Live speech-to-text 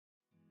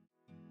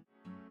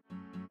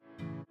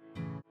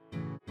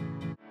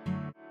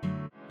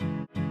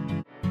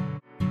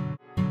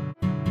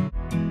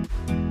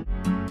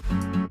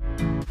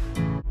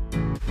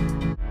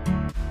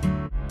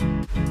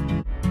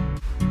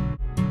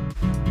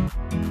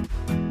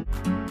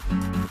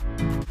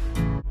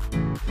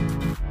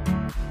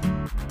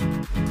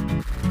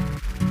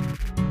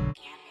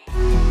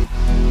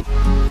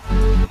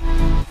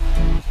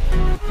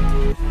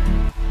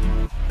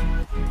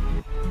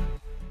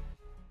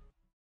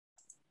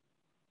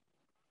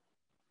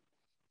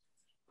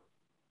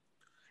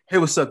Hey,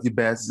 what's up, you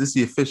bastards? This is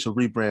the official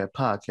rebrand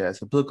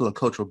podcast, a political and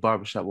cultural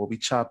barbershop where we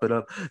chop it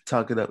up,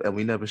 talk it up, and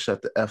we never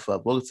shut the F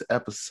up. Welcome to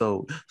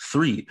episode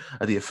 3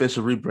 of the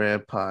official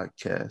rebrand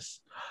podcast.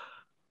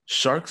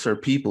 Sharks are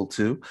people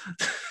too.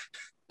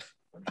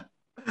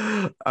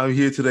 I'm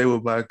here today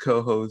with my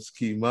co-host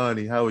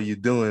Kimani. How are you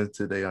doing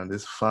today on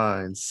this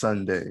fine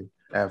Sunday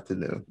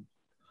afternoon?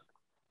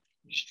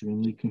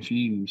 Extremely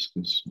confused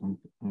because I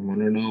want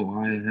to know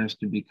why it has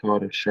to be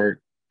called a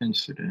shark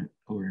incident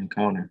or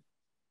encounter.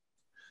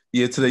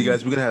 Yeah, today, Mm.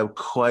 guys, we're gonna have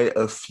quite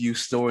a few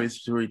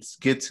stories to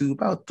get to,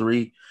 about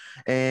three,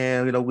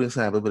 and we're just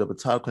gonna have a bit of a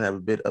talk, we're gonna have a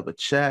bit of a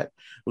chat.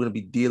 We're gonna be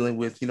dealing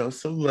with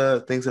some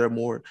things that are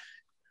more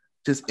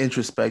just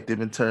introspective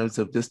in terms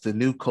of just the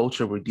new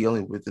culture we're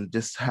dealing with, and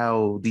just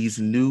how these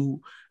new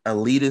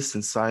elitists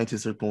and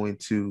scientists are going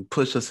to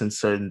push us in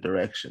certain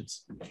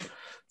directions.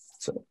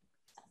 So,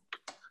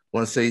 I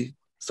want to say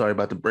sorry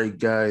about the break,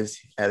 guys.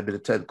 Had a bit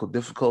of technical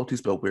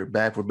difficulties, but we're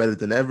back. We're better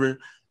than ever.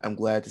 I'm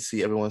glad to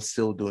see everyone's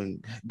still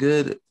doing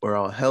good. We're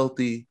all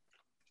healthy.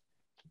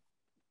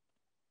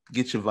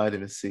 Get your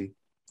vitamin C.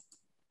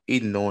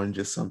 Eat an orange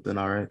or something,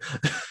 all right?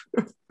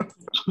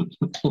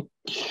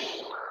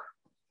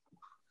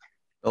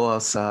 Go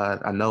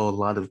outside. I know a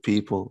lot of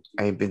people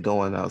ain't been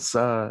going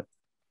outside. I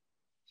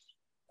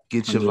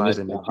Get your mean, it's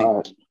vitamin not D.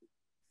 hot. It's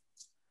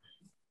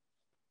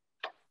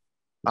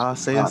I'll been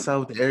say hot. inside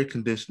with the air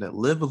conditioner.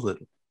 Live a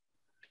little.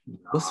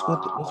 What's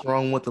Nah.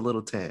 wrong with the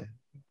little tan?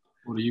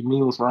 What do you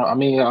mean? What's wrong? I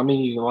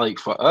mean, like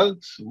for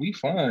us, we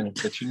fine,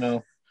 but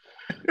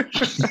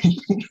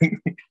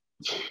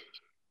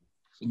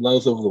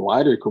those of the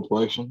lighter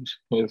complexions,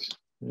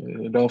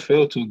 it don't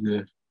feel too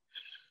good.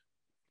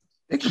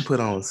 They can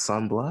put on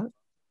sunblock.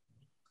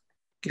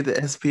 Get the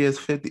SPS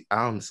 50.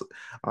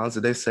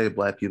 Honestly, they say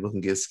black people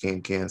can get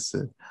skin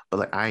cancer, but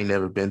like I ain't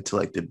never been to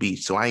like the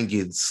beach, so I ain't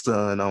getting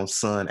sun on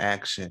sun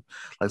action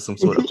like some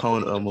sort of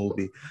porno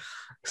movie.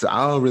 So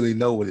I don't really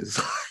know what it's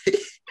like.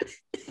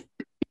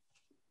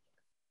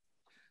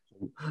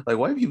 Like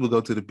white people go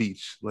to the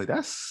beach. Like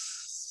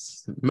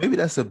that's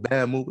a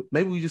bad movie.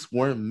 Maybe we just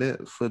weren't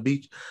meant for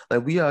beach.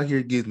 Like we out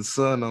here getting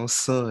sun on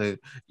sun,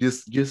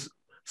 just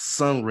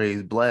sun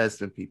rays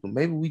blasting people.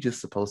 Maybe we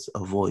just supposed to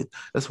avoid.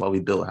 That's why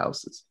we build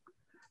houses.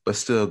 But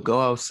still,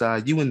 go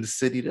outside. You in the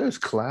city, there's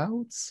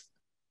clouds.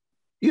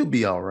 You'll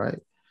be all right.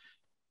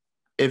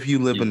 If you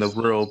live in the Yes.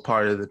 rural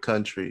part of the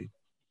country,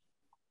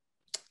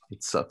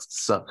 it sucks to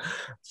suck.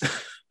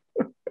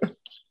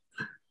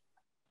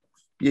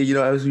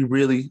 Yeah, as we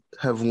really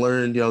have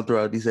learned,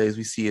 throughout these days,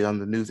 we see it on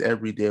the news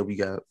every day. We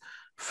got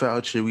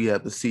Fauci, we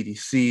have the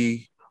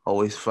CDC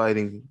always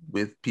fighting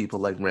with people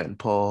like Rand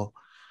Paul.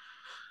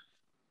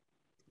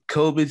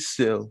 COVID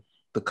still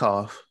the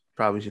cough.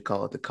 Probably should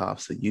call it the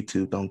cough so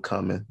YouTube don't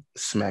come and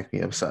smack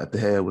me upside the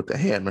head with a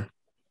hammer.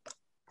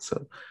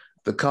 So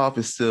the cough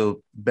is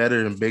still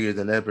better and bigger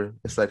than ever.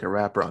 It's like a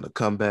rapper on a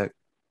comeback.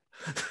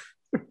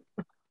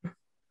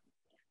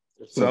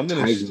 It's So like I'm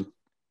gonna. Tiger.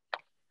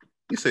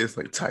 You say it's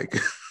like Tiger.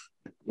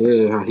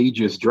 Yeah, how he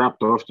just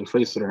dropped off the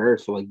face of the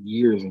earth for like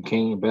years and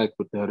came back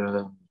with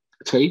that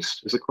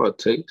taste. Is it called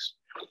taste?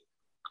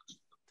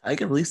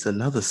 Tiger released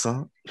another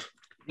song.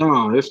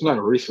 No, it's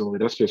not recently.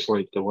 That's just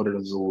like one of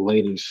the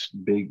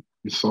latest big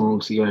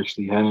songs he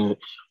actually had.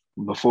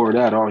 Before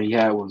that, all he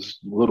had was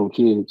Little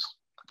Kids,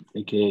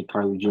 aka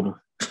Kylie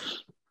Jenner.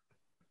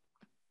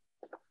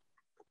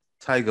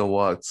 Tiger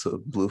walks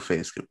so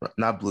Blueface could run.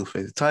 Not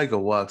Blueface. Tiger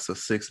walks so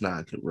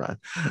 6ix9ine could run.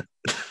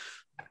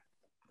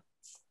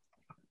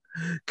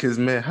 Cause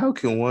man, how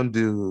can one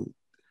dude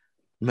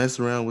mess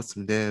around with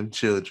some damn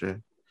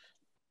children,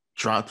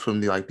 drop from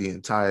the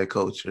entire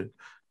culture?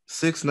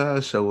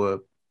 6ix9ine show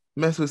up,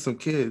 mess with some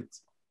kid.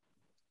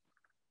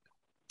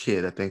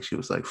 I think she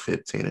was like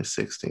 15 or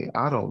 16.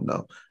 I don't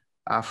know.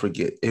 I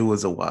forget. It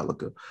was a while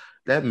ago.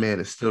 That man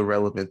is still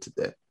relevant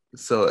today.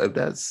 So if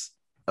that's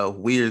a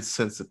weird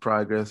sense of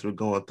progress we're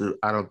going through,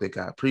 I don't think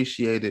I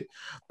appreciate it.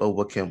 But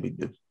what can we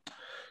do?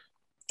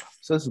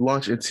 So let's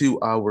launch into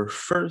our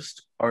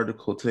first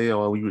article today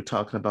while we were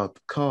talking about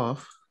the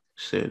cough.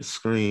 Share the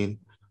screen.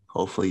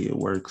 Hopefully it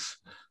works.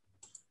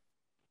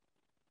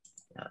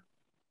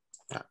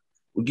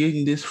 We're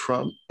getting this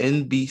from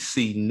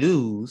NBC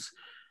News.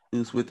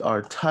 News with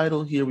our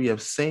title here. We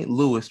have St.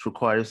 Louis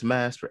requires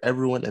masks for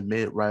everyone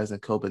amid rising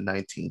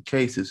COVID-19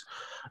 cases.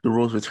 The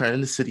rules return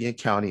in the city and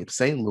county of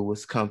St.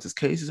 Louis comes as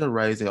cases are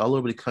rising all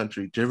over the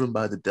country, driven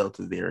by the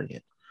Delta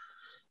variant.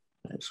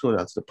 Let's go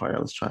down to the part I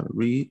was trying to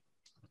read.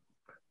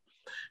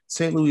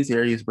 St. Louis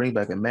area is bringing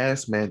back a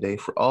mask mandate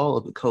for all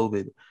of the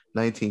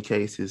COVID-19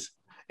 cases,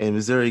 and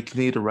Missouri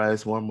continue to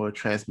rise one more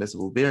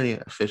transmissible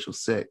variant, officials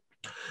say.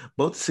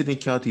 Both the city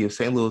and county of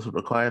St. Louis would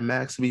require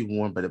masks to be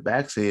worn by the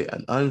vaccinated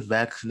and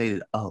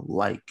unvaccinated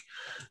alike.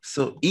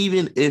 So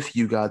even if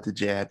you got the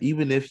jab,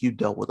 even if you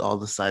dealt with all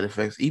the side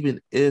effects,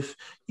 even if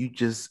you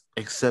just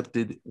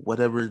accepted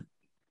whatever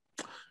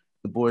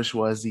the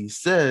bourgeoisie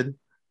said,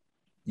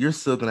 you're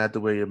still gonna have to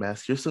wear your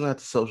mask. You're still gonna have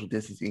to social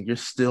distancing. You're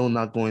still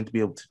not going to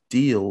be able to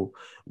deal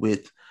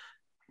with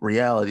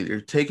reality.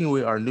 They're taking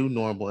away our new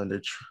normal, and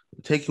they're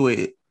taking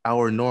away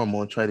our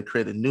normal and try to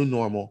create a new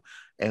normal.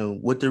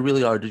 And what they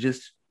really are, they're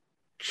just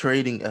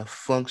creating a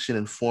function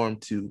and form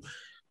to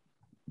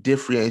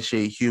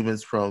differentiate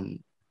humans from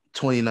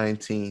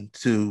 2019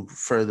 to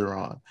further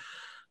on.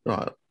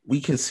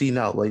 We can see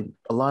now, like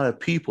a lot of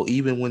people,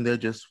 even when they're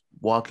just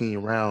walking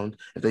around,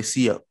 if they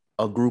see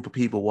a group of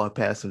people walk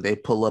past them, they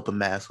pull up a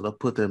mask or they'll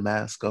put their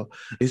mask on.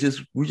 It's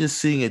just, we're just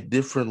seeing a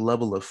different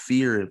level of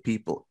fear in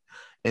people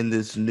in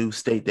this new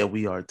state that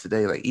we are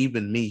today. Like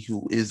even me,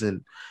 who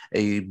isn't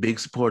a big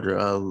supporter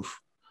of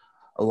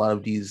a lot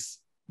of these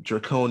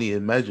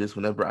draconian measures,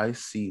 whenever I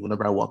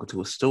walk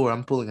into a store,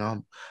 I'm pulling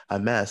on a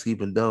mask,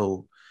 even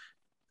though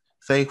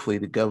thankfully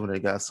the governor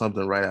got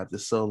something right after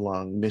so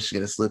long.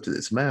 Michigan has lifted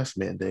its mask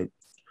mandate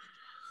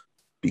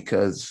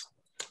because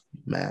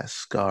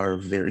masks are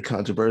very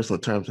controversial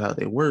in terms of how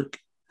they work.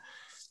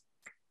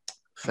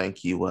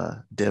 Thank you,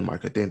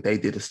 Denmark. I think they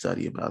did a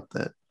study about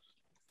that.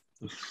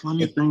 The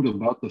funny thing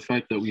about the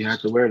fact that we had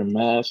to wear the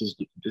mask is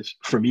just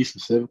for me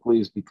specifically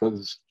is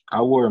because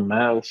I wore a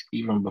mask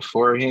even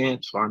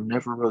beforehand, so I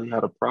never really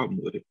had a problem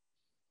with it.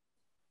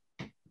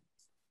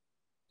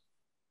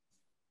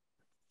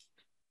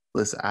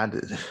 Listen, I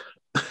did.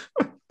 I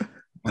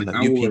Like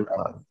know you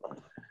people.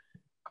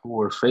 I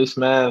wore a face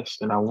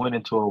mask and I went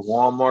into a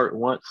Walmart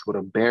once with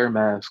a bear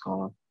mask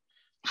on,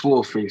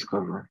 full face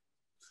covering,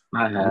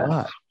 not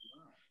half.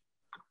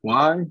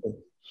 Why? Why?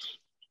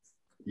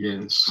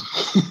 Yes.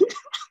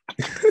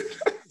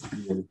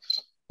 Yes.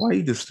 Why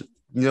you just?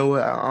 You know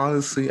what?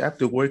 Honestly,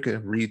 after working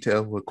in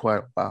retail for quite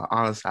a while,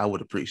 honestly, I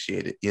would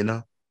appreciate it.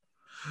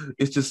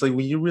 It's just like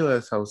when you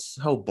realize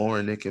how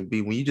boring it can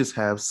be when you just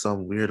have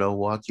some weirdo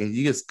walk in,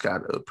 you just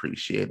gotta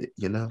appreciate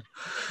it.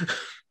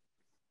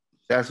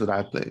 That's what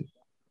I think.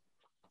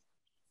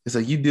 It's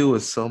like you deal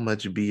with so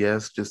much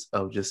BS just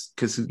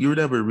because you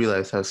never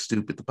realize how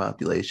stupid the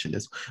population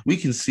is. We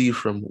can see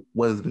from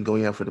what has been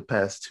going on for the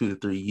past 2 to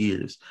 3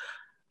 years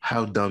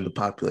how dumb the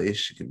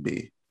population can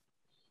be.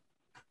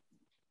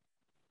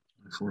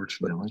 But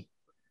Unfortunately.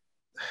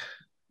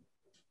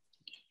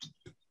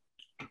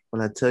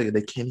 when I tell you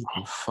they can't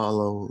even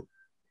follow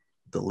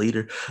the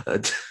leader, uh,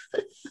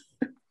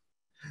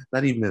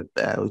 not even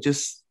that.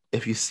 Just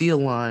if you see a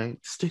line,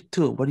 stick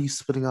to it. What are you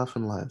splitting off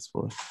in lines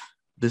for?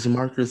 There's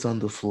markers on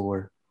the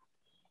floor.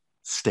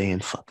 Stay in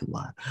fucking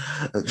line.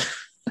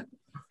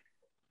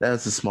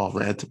 That's a small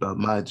rant about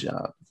my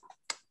job.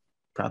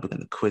 Probably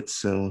gonna quit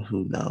soon.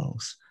 Who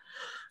knows?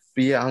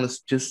 But yeah,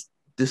 honest, just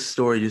this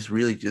story just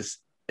really just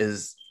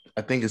is.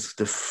 I think it's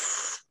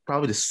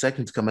probably the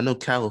second to come. I know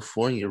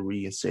California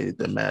reinstated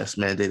the mask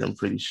mandate. I'm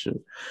pretty sure,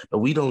 but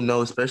we don't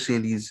know, especially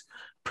in these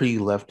pretty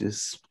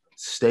leftist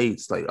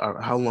states. Like,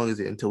 how long is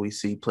it until we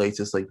see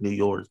places like New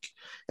York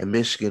and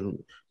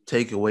Michigan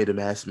take away the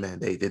mask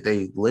mandate? Did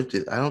they lift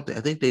it? I don't think.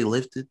 I think they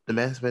lifted the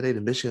mask mandate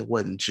in Michigan.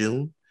 What, in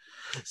June?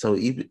 So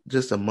even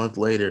just a month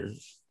later,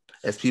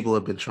 as people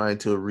have been trying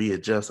to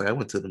readjust. Like I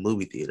went to the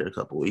movie theater a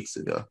couple weeks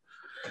ago.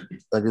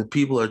 Like if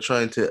people are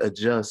trying to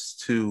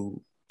adjust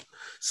to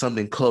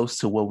something close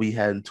to what we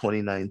had in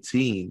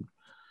 2019,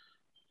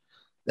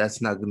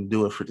 that's not going to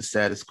do it for the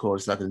status quo.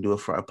 It's not going to do it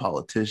for our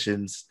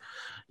politicians.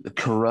 The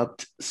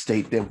corrupt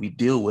state that we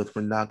deal with,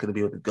 we're not going to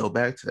be able to go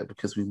back to that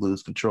because we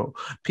lose control.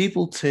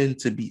 People tend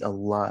to be a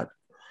lot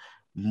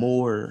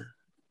more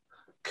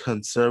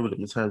conservative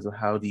in terms of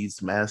how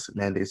these mask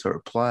mandates are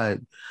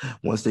applied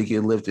once they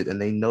get lifted.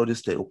 And they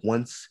notice that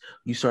once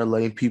you start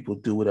letting people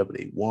do whatever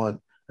they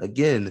want,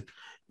 again,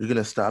 you're going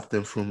to stop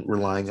them from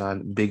relying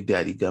on big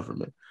daddy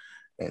government.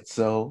 And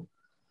so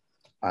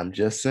I'm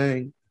just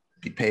saying,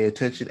 pay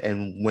attention.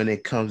 And when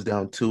it comes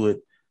down to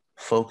it,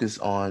 focus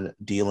on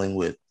dealing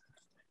with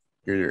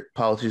your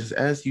politicians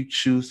as you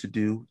choose to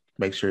do.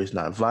 Make sure it's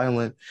not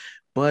violent.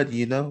 But,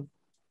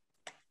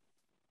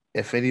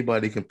 if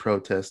anybody can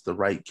protest, the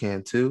right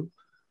can too.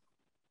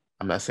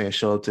 I'm not saying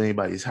show up to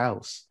anybody's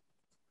house.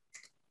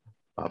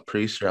 I'm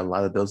pretty sure a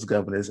lot of those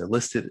governors are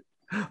listed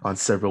on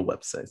several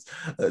websites.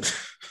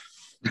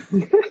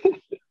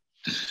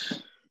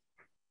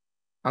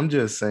 I'm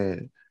just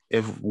saying,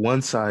 if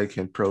one side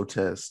can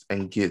protest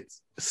and get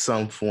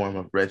some form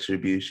of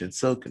retribution,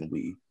 so can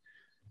we.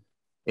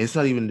 It's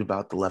not even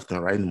about the left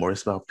and right anymore.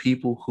 It's about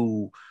people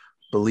who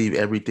believe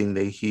everything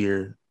they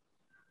hear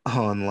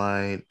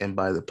online and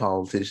by the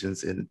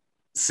politicians and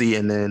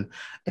CNN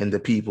and the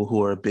people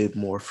who are a bit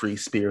more free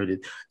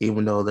spirited,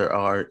 even though there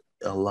are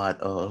a lot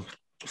of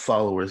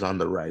followers on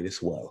the right as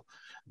well.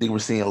 I think we're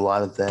seeing a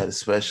lot of that,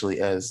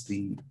 especially as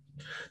the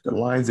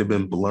lines have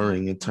been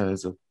blurring in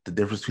terms of the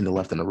difference between the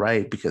left and the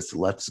right because the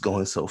left is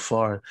going so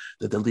far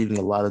that they're leaving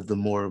a lot of the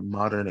more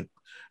modern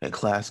and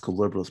classical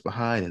liberals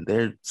behind, and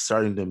they're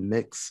starting to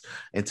mix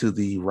into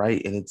the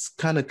right. And it's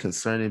kind of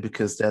concerning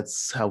because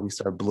that's how we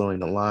start blurring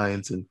the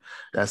lines, and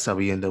that's how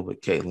we end up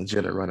with Caitlyn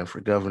Jenner running for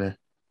governor.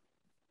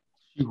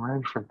 She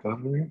ran for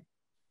governor?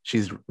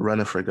 She's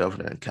running for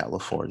governor in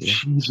California.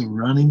 She's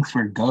running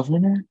for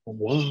governor? Yeah.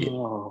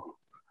 Wow.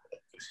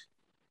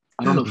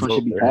 I don't know if I Vote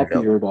should be for happy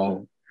him. or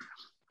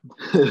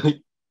not.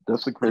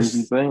 That's a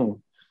crazy It's,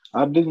 thing.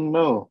 I didn't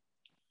know.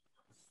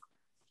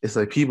 It's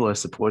like people are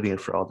supporting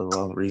it for all the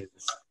wrong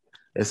reasons.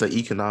 It's like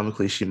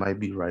economically she might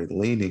be right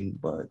leaning,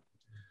 but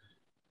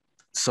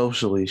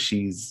socially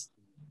she's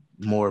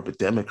more of a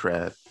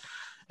Democrat.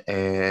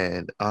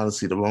 And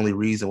honestly, the only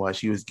reason why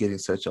she was getting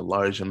such a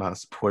large amount of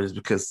support is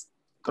because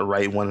the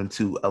right wanted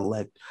to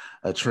elect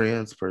a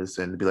trans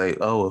person to be like,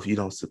 oh, if you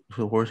don't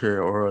support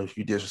her or if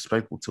you're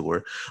disrespectful to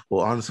her,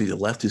 well, honestly, the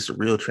left is the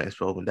real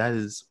transphobe. And that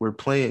is, we're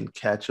playing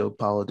catch up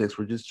politics.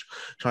 We're just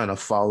trying to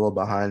follow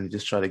behind and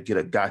just try to get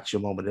a gotcha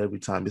moment every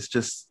time. It's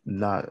just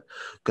not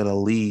going to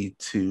lead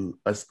to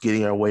us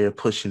getting our way or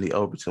pushing the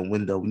Overton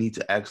window. We need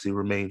to actually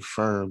remain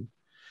firm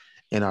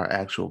in our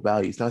actual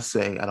values. Not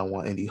saying I don't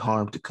want any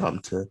harm to come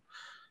to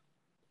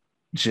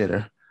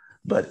Jenner,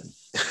 but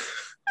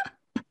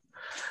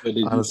But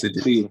did you honestly,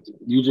 see?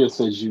 You just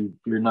said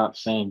you're not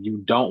saying you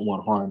don't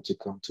want harm to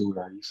come to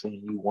her. Are you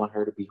saying you want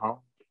her to be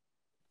harmed?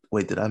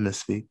 wait, did I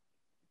misspeak?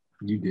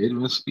 You did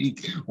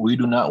misspeak. We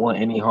do not want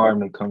any harm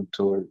to come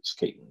towards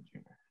Caitlyn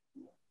Jenner.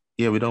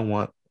 Yeah, we don't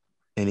want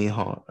any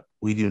harm.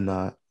 We do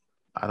not.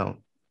 I don't.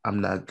 I'm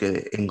not good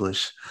at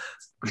English.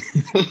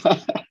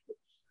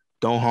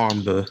 Don't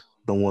harm the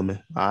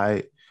woman.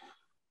 I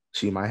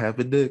She might have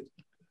a dick,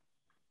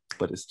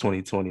 but it's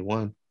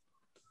 2021.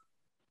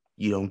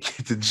 You don't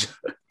get to judge.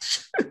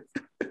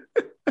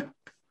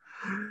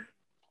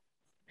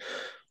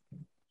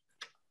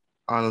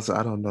 Honestly,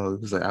 I don't know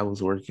because like I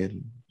was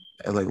working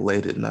at like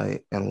late at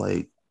night, and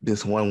like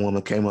this one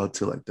woman came up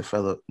to like the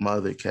fellow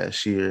mother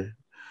cashier.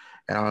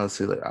 And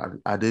honestly, like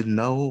I didn't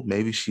know.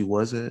 Maybe she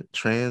wasn't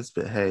trans,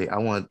 but hey, I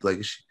was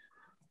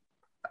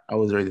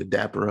ready to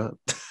dap her up.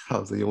 I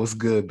was like, "What's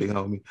good, big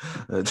homie?"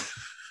 Uh,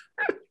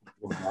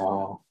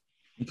 Wow.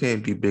 you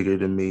can't be bigger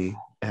than me,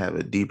 have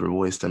a deeper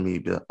voice than me.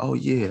 Be like, "Oh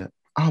yeah,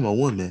 I'm a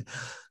woman."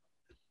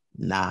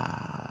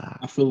 Nah,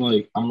 I feel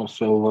like I'm gonna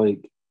feel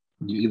like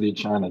you either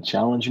trying to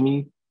challenge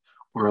me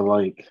or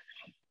like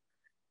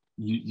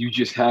you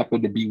just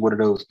happen to be one of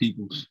those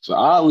people. So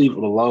I'll leave it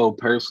alone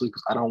personally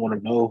because I don't want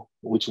to know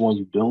which one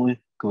you're doing.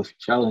 Because if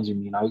you're challenging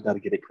me, now we got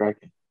to get it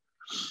cracking.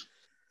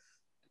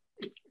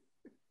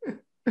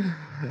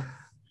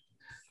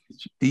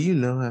 do you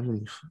know how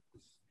many?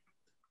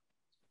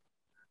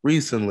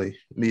 Recently,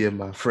 me and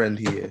my friend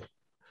here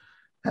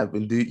have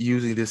been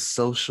using this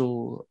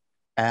social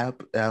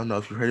app. I don't know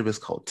if you heard of it. It's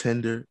called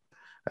Tinder,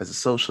 as a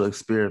social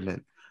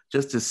experiment,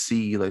 just to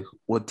see like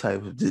what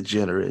type of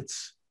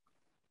degenerates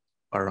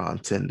are on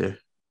Tinder.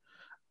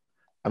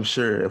 I'm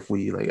sure if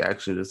we like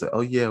actually just say,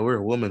 oh yeah, we're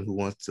a woman who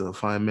wants to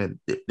find men,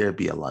 there'd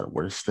be a lot of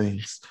worse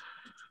things.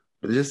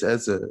 But just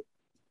as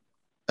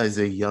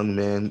a young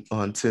man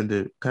on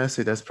Tinder, can I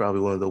say that's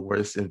probably one of the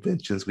worst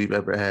inventions we've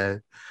ever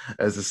had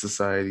as a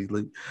society?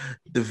 Like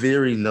the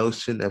very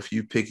notion of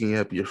you picking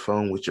up your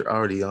phone, which you're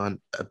already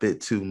on a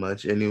bit too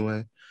much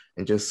anyway,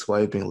 and just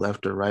swiping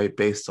left or right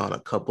based on a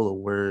couple of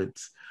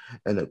words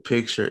and a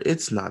picture,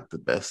 it's not the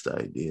best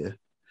idea,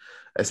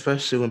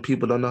 especially when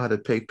people don't know how to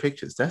take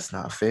pictures. That's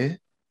not fair.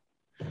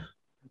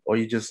 Or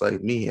you just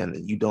like me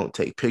and you don't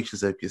take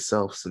pictures of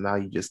yourself. So now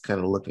you just kind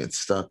of looking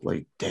stuck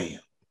like, damn,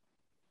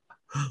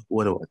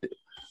 what do I do?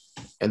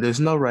 And there's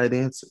no right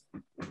answer.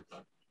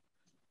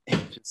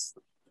 And just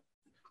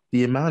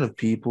the amount of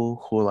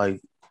people who are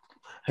like,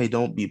 hey,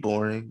 don't be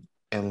boring.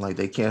 And like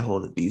they can't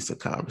hold a decent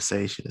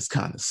conversation. It's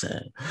kind of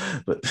sad.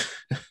 But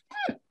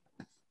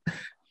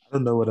I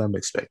don't know what I'm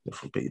expecting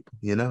from people,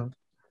 you know?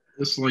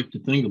 It's like the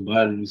thing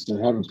about it is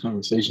that having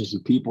conversations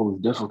with people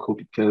is difficult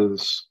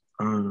because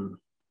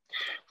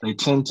they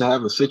tend to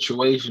have a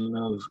situation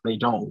of they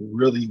don't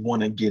really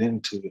want to get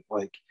into it.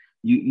 Like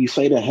you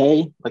say the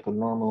hey, like a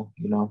normal,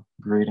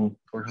 greeting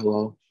or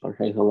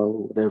hey,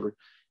 hello, whatever.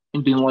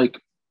 And then like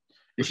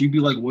if you be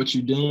like, what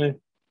you doing?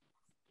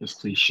 It's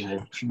cliche.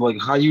 If you be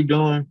like, how you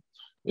doing?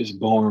 It's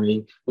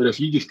boring. But if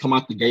you just come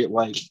out the gate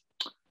like,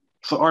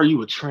 so are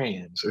you a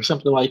trans or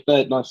something like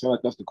that? Not saying like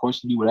that's the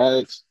question you would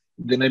ask.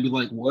 Then they'd be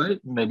like,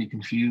 what? And they'd be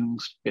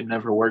confused. It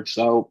never works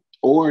out.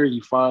 Or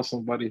you find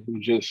somebody who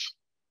just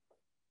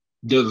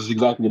does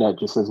exactly that,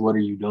 just says, what are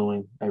you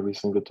doing every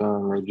single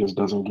time, or just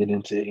doesn't get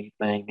into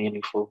anything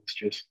meaningful. It's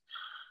just,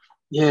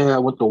 yeah, I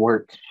went to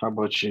work. How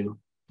about you?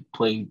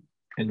 Played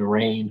in the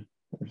rain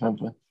or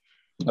something.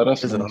 Oh,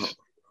 that's There's a nice.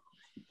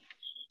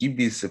 You'd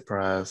be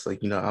surprised.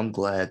 Like, I'm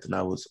glad that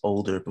I was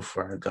older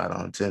before I got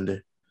on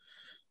Tinder.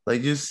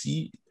 Like just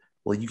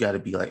well, you gotta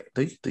be like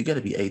they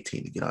gotta be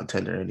 18 to get on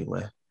Tinder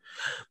anyway.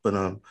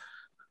 But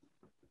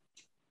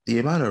the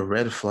amount of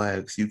red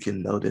flags you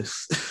can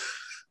notice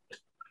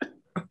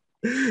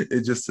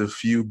in just a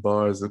few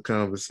bars of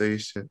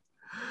conversation.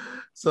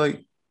 It's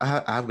like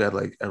I've got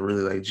like a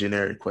really like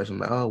generic question,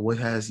 like, oh, what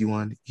has you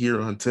on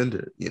here on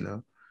Tinder?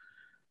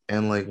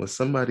 And like when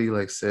somebody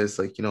like says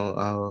like,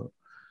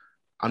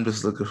 I'm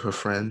just looking for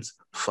friends,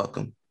 fuck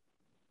them.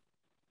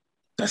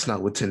 That's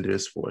not what Tinder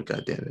is for,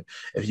 God damn it.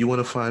 If you want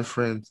to find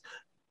friends,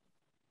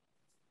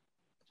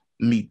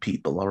 meet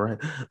people, all right?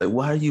 Like,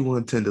 why are you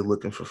on Tinder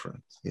looking for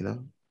friends?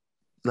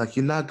 Like,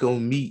 you're not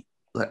gonna meet,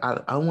 like,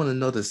 I want to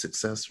know the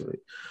success rate.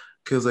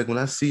 Because, like, when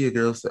I see a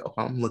girl say, oh,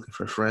 I'm looking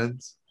for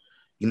friends,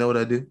 you know what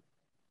I do?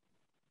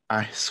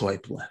 I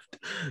swipe left.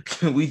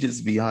 Can we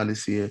just be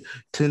honest here?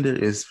 Tinder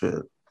is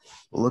for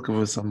looking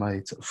for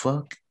somebody to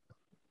fuck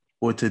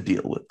or to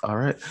deal with. All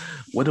right.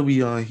 What are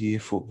we on here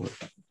for?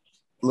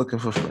 Looking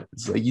for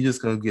friends. Like you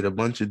just gonna get a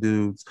bunch of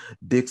dudes,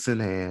 dicks in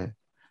hand,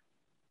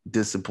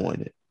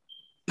 disappointed.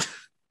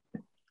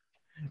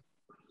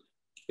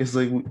 It's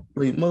like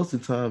most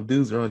of the time,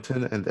 dudes are on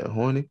Tinder and they're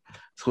horny.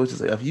 So it's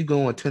just like if you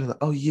go on Tinder, like,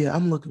 oh yeah,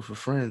 I'm looking for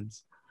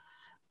friends.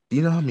 Do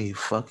you know how many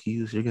fuck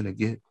yous you're gonna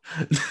get?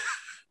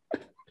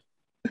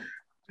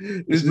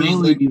 It's It's just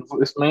mainly like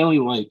it's mainly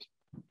like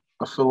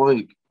I feel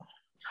like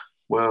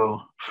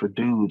well for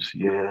dudes,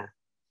 yeah,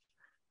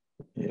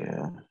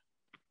 yeah.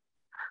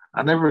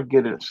 I never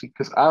get it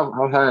because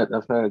I've had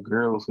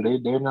girls who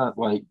they're not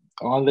like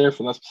on there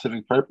for that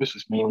specific purpose.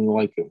 It's mainly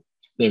like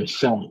they're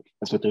selling.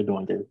 That's what they're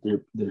doing.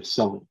 They're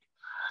selling,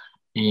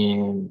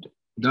 and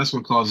that's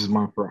what causes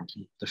my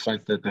problem. The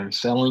fact that they're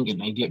selling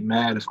and they get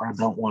mad if I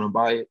don't want to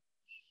buy it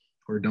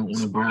or don't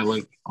want to buy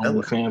like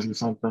selling. OnlyFans or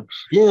something.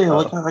 Yeah,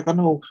 Oh, like I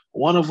know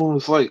one of them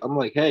was like I'm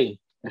like hey,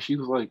 and she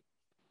was like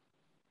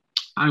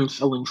I'm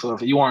selling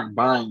stuff. You aren't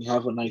buying.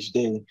 Have a nice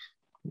day.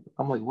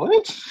 I'm like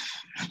what?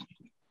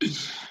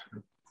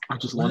 I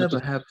just wanted whatever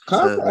to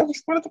happened I to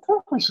just wanted to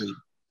conversate.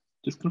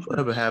 Just whatever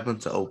converse.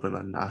 happened to open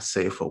a not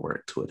safe for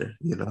work Twitter,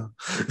 you know?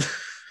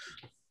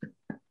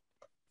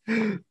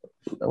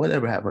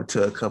 Whatever happened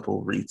to a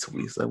couple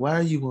retweets? Like, why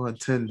are you on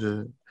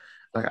Tinder?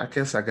 Like, I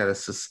guess I can't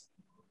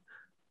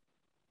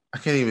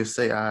even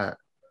say I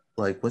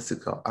like what's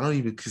it called? I don't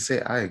even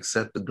say I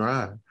accept the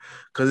grind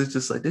because it's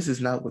just like this is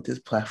not what this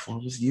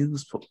platform is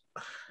used for.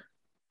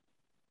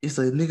 It's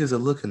like niggas are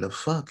looking to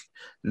fuck,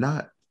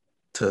 not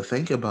to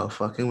think about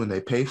fucking when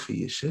they pay for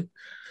your shit.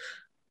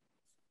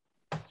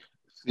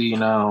 See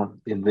now,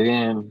 and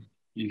then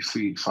you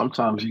see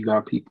sometimes you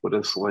got people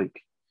that's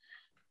like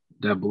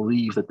that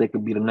believe that they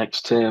could be the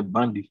next Ted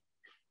Bundy.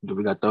 Then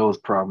we got those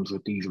problems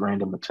with these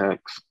random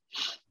attacks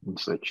and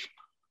such.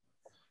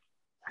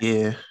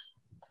 Yeah,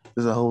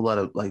 there's a whole lot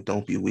of like,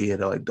 don't be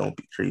weird or like, don't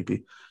be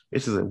creepy.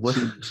 It's just like, what?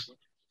 See,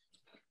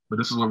 but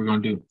this is what we're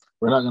gonna do.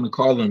 We're not gonna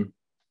call them.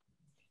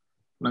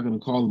 We're not gonna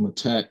call them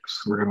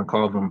attacks. We're gonna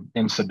call them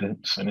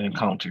incidents and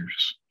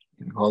encounters.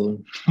 You can call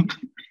them.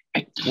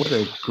 What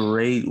a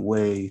great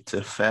way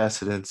to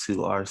fasten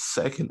into our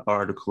second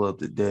article of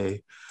the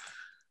day,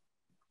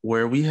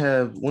 where we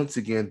have once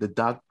again the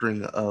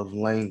doctrine of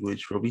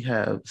language, where we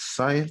have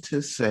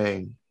scientists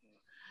saying,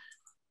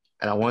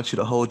 and I want you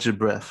to hold your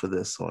breath for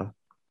this one.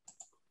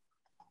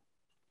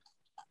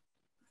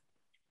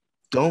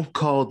 Don't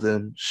call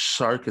them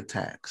shark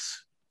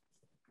attacks.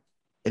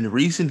 In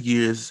recent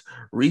years,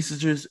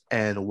 researchers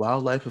and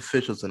wildlife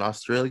officials in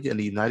Australia and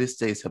the United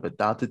States have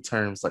adopted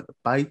terms like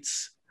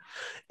bites,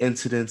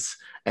 incidents,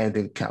 and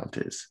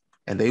encounters,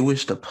 and they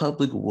wish the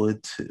public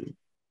would too.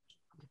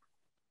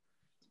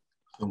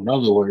 In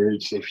other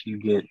words, if you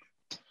get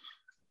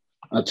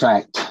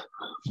attacked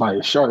by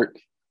a shark,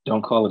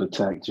 don't call it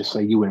attack. Just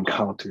say you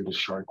encountered a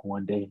shark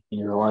one day in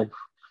your life.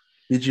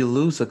 Did you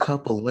lose a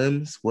couple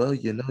limbs? Well,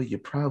 you know, you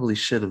probably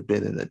should have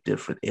been in a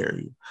different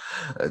area.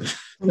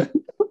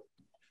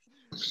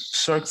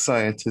 Shark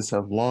scientists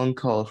have long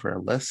called for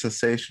a less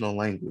sensational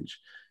language,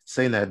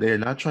 saying that they're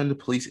not trying to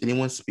police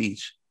anyone's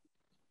speech.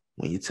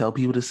 When you tell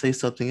people to say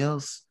something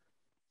else,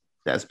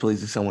 that's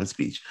policing someone's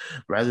speech.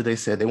 Rather, they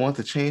said they want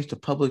to change the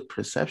public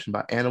perception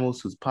about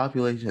animals whose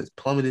population has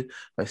plummeted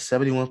by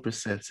 71%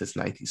 since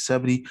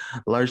 1970,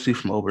 largely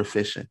from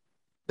overfishing.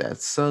 That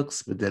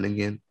sucks, but then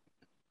again,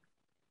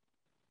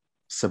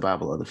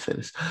 survival of the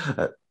fittest.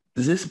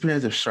 The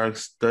disappearance of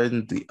sharks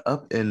threatened the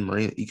upend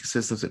marine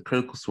ecosystems and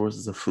critical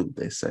sources of food,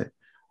 they say.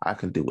 I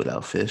can do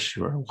without fish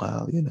for a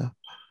while, you know.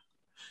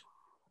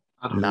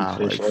 I don't eat Nah,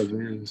 fish as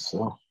is,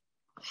 so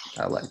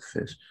I like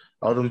fish.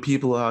 All them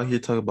people out here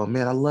talking about,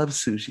 man, I love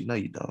sushi. No,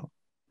 you don't.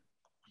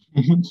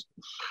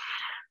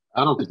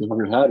 I don't think I've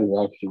ever had it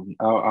actually.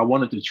 I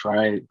wanted to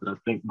try it, but I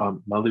think my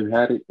mother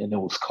had it and it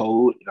was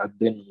cold and I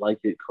didn't like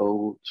it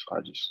cold. So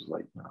I just was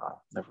like, nah,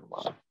 never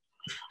mind.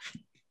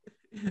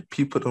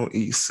 People don't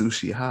eat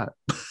sushi hot.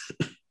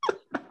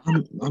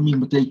 I mean,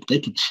 but they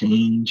could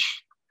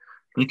change.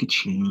 They could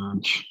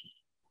change.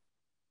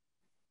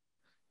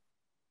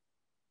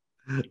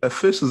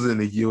 Officials in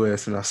the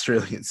US and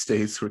Australian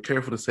states were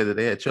careful to say that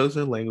they had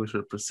chosen language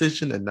with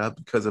precision and not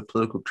because of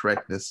political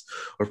correctness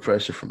or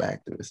pressure from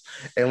activists.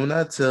 And when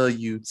I tell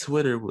you,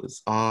 Twitter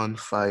was on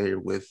fire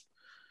with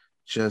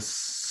just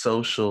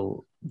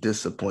social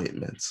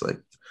disappointments. Like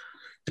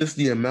just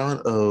the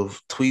amount of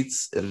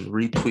tweets and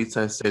retweets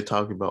I say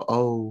talking about,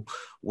 oh,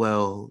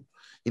 well,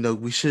 you know,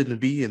 we shouldn't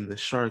be in the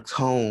shark's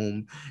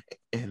home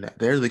and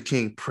they're the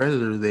king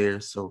predator there.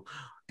 So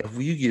if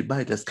you get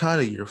bite, that's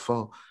kind of your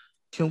fault.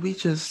 Can we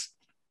just,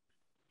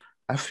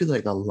 I feel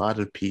like a lot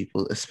of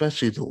people,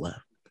 especially the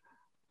left,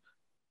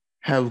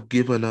 have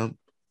given up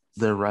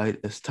their right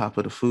as top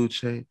of the food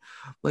chain.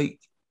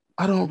 Like,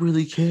 I don't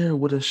really care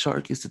what a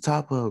shark is the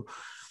top of.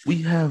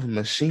 We have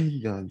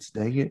machine guns,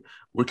 dang it.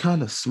 We're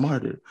kind of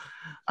smarter.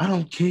 I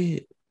don't care.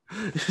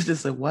 It's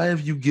just like, why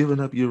have you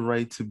given up your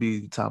right to be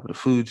the top of the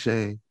food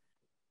chain?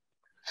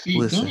 See,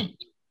 Listen,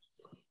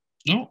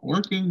 don't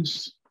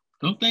orcas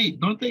don't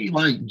they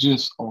like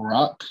just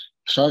rock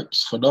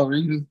sharks for no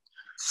reason?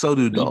 so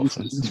do They just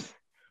dolphins.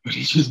 they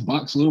just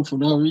box them for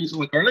no reason.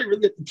 Like, are they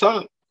really at the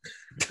top?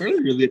 Are they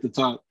really at the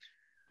top?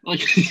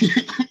 Like,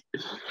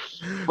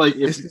 like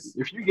It's just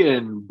if you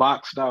getting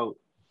boxed out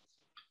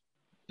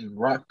and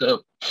rocked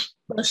up a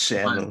by an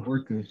Shamu.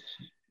 orca,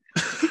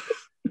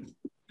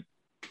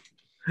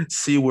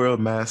 SeaWorld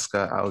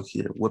mascot out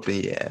here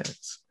whooping your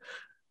ass.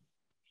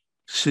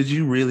 Should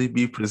you really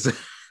be present?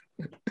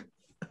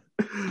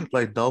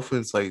 Like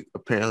dolphins, like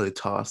apparently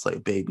toss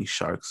like baby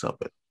sharks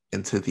up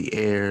into the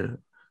air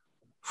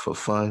for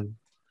fun.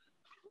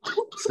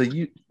 So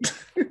you,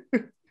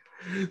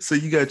 so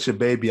you got your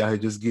baby out here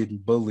just getting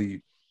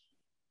bullied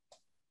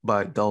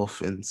by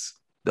dolphins.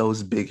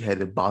 Those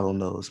big-headed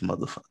bottlenose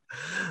motherfuckers.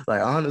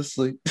 Like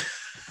honestly,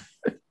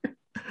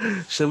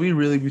 should we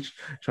really be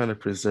trying to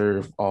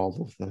preserve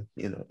all of them?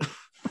 You know,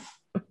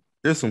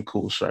 there's some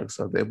cool sharks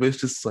out there, but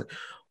it's just like,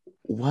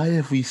 why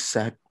have we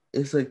sac?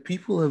 It's like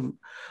people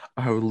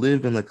are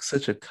living like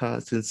such a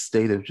constant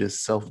state of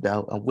just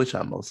self-doubt, on which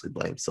I mostly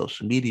blame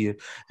social media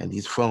and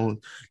these phones,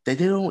 that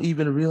they don't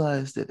even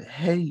realize that,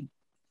 hey,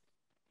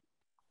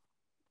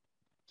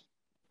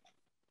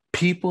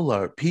 people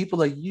like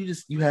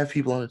you have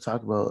people on to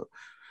talk about,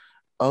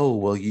 oh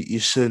well, you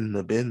shouldn't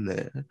have been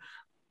there.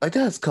 Like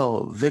that's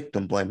called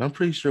victim blame. I'm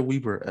pretty sure we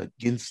were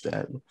against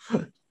that.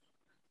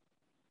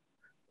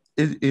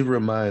 It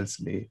reminds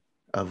me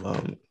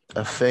of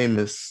a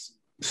famous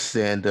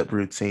stand-up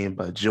routine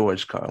by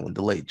George Carlin,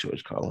 the late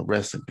George Carlin,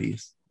 rest in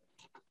peace.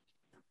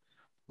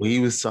 When he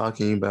was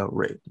talking about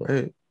rape,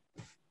 right?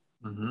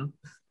 mm-hmm.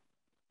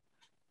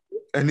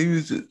 And he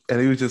was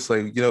just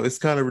like, it's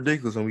kind of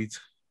ridiculous when we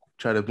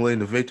try to blame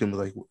the victim.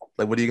 Like,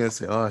 what are you gonna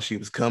say? Oh, she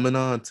was coming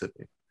on to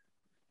me.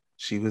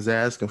 She was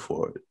asking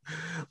for it.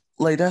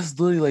 Like that's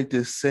literally like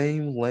the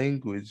same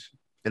language.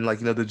 And like,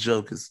 the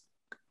joke is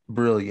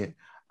brilliant.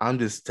 I'm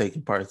just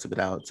taking parts of it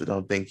out, so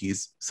don't think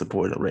he's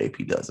supporting rape.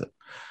 He doesn't.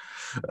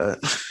 Uh,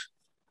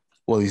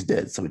 well, he's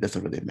dead, so it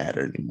doesn't really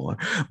matter anymore.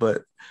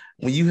 But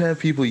when you have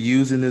people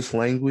using this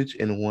language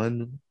in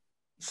one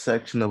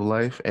section of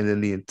life and in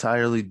the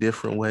entirely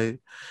different way,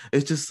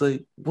 it's just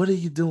like, what are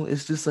you doing?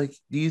 It's just like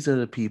these are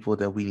the people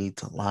that we need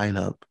to line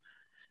up.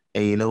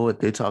 And you know what?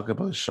 They talk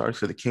about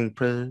sharks are the king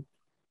predator.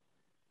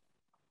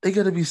 They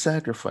gotta be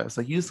sacrificed.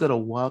 Like you just gotta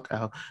walk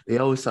out. They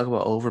always talk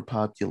about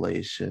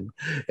overpopulation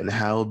and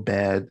how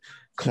bad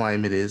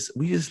climate is.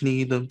 We just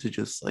need them to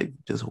just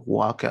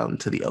walk out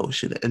into the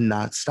ocean and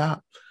not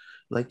stop.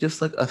 Like just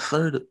like a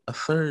third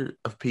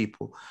of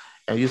people.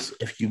 And just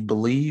if you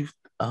believe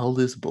all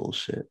this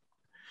bullshit,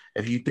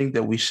 if you think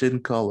that we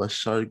shouldn't call a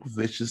shark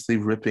viciously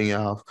ripping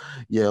off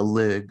your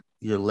leg,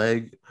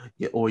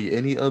 or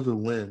any other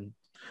limb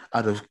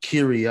out of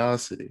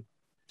curiosity,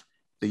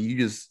 that you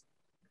just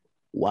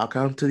walk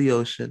out into the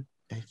ocean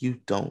and you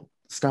don't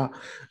stop.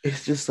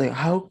 It's just like,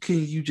 how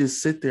can you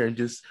just sit there and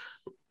just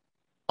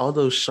all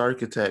those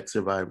shark attack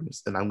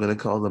survivors, and I'm gonna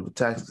call them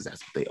attacks because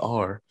that's what they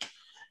are.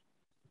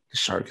 The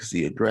shark is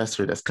the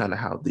aggressor. That's kind of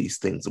how these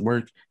things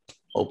work.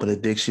 Open a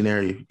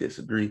dictionary if you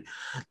disagree.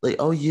 Like,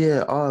 oh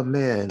yeah, oh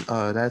man,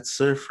 that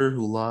surfer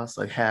who lost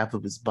like half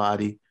of his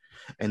body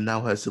and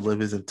now has to live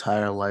his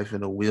entire life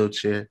in a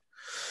wheelchair.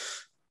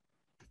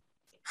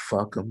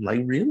 Fuck him.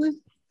 Like, really?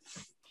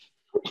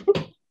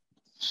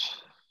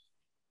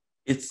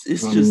 It's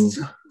just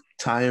um,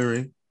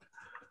 tiring.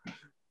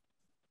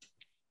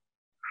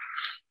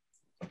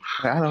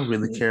 I don't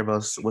really care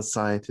about what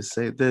scientists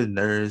say. They're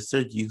nerds.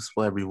 They're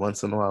useful every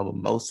once in a while, but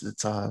most of the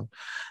time,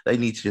 they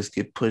need to just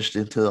get pushed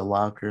into the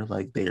locker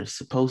like they are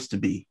supposed to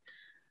be.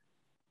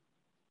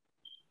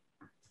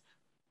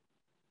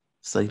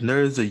 It's like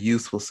nerds are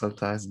useful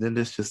sometimes. And then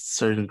there's just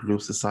certain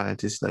groups of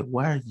scientists like,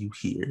 why are you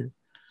here?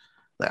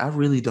 Like, I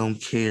really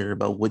don't care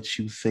about what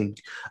you think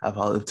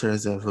about in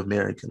terms of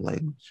American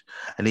language.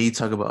 And then you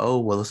talk about, oh,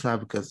 well, it's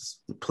not because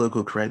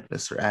political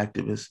correctness or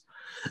activists.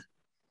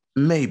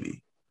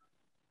 Maybe,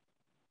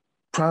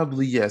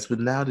 probably yes, but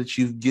now that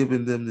you've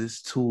given them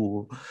this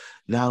tool,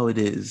 now it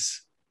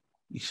is.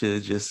 You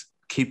should just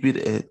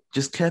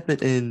just kept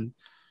it in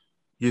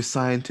your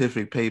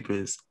scientific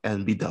papers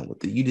and be done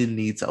with it. You didn't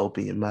need to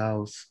open your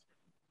mouths.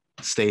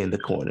 Stay in the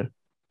corner.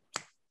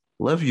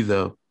 Love you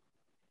though,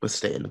 but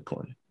stay in the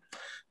corner.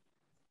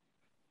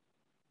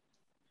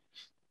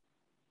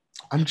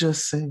 I'm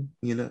just saying.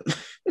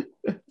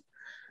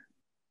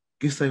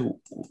 It's like,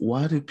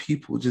 why do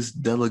people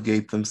just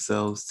delegate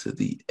themselves to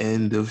the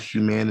end of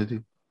humanity?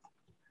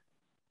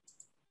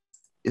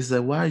 It's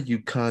like, why are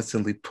you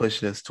constantly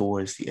pushing us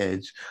towards the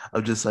edge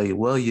of just like,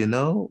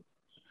 well,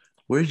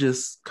 we're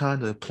just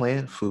kind of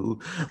plant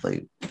food.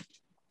 Like,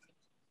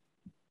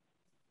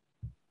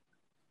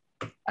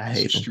 I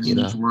it's a hate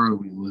them. strange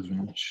world we live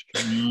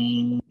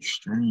in.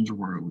 Strange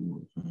world we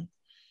live in.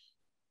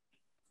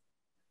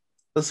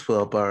 Let's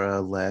pull up our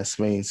last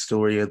main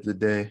story of the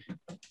day.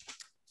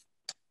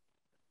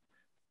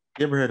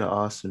 You ever heard of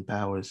Austin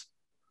Powers?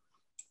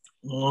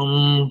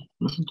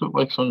 Listen to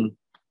like some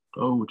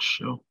old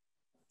show.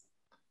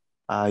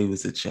 He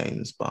was a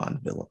James Bond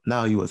villain.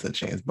 No, he wasn't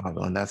a James Bond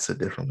villain. That's a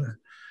different one.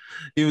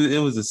 He was. It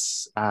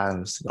was I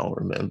honestly don't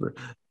remember.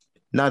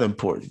 Not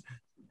important.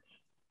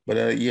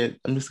 But yeah,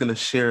 I'm just gonna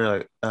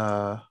share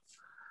a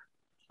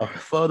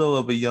photo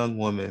of a young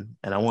woman,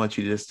 and I want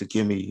you just to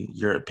give me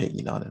your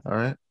opinion on it. All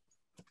right.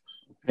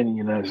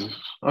 Opinionizes.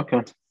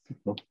 Okay.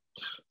 All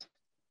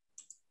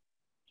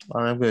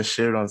right. I'm gonna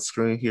share it on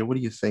screen here. What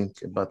do you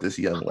think about this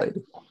young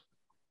lady?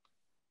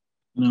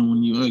 Now,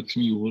 when you ask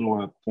me, what do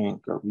I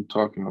think? Are we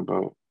talking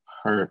about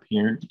her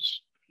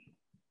appearance?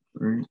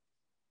 Right?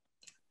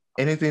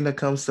 Anything that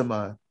comes to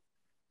mind?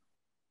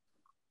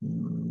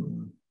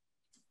 Mm,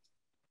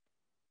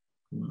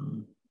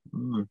 mm,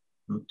 mm.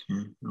 Okay.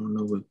 I don't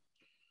know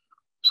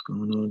what's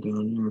going on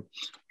down there.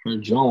 Her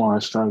jawline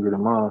is stronger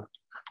than mine.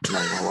 I'm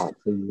not gonna lie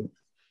to you.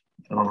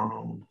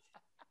 Um,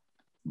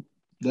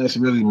 that's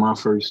really my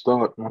first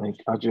thought. Like,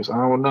 I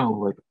don't know.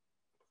 Like,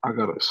 I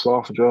got a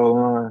soft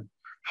jawline.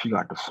 She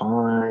got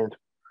defined.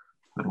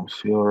 I don't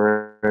feel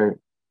right.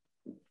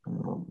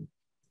 Um,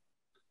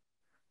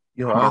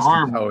 Your her Austin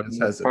arm, Powers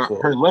has a her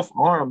quote. left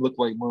arm looked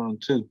like mine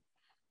too.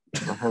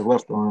 Her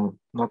left arm,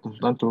 not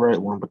the right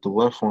one, but the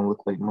left one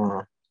looked like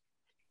mine.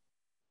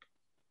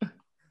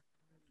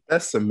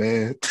 That's a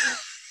man.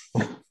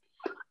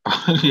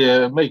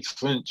 Yeah, it makes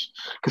sense.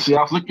 Cause see,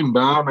 I was looking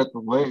down at the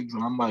legs,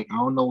 and I'm like, I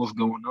don't know what's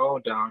going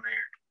on down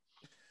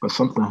there, but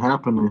something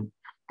happening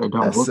that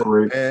don't That's look a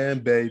right. man,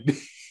 baby.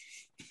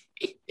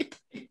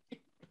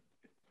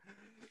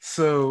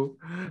 So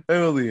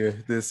earlier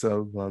this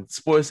month,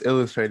 Sports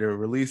Illustrated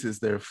releases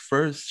their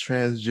first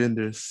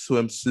transgender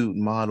swimsuit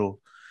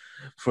model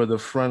for the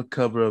front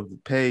cover of the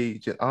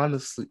page. And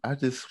honestly, I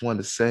just want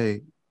to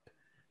say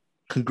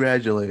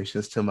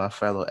congratulations to my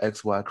fellow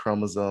XY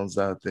chromosomes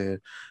out there.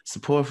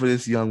 Support for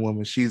this young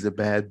woman. She's a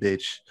bad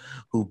bitch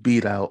who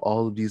beat out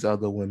all of these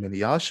other women.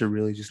 Y'all should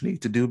really just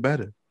need to do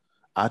better.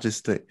 I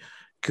just think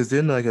because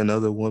then like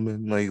another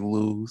woman like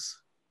lose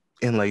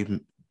in like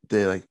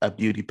the like a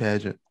beauty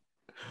pageant.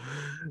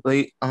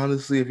 Like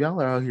honestly, if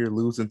y'all are out here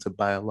losing to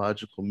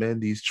biological men,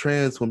 these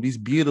trans women, these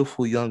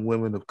beautiful young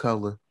women of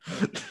color,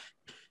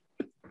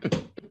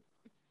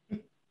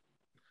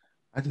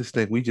 I just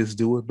think we just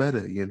do it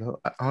better, you know.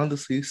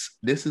 Honestly,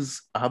 this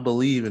is I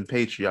believe in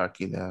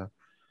patriarchy now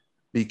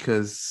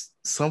because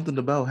something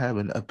about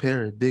having a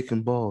pair of dick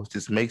and balls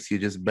just makes you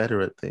just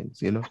better at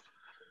things, you know.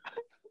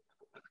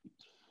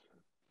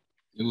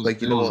 Like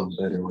It you know was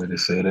what? a better way to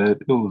say that.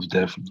 It was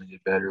definitely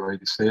a better way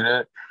to say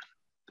that.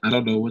 I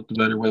don't know what the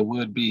better way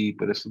would be,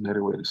 but it's a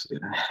better way to say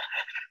that.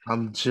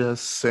 I'm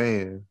just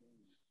saying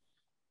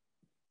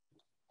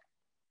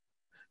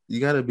you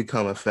got to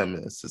become a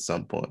feminist at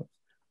some point.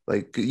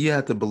 Like you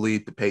have to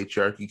believe the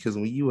patriarchy because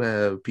when you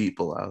have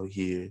people out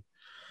here,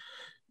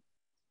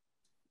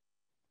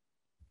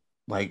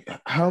 like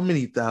how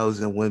many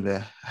thousand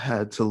women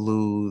had to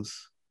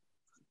lose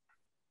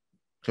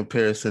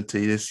comparison to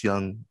this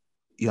young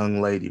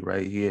lady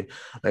right here?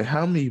 Like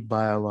how many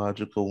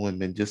biological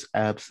women just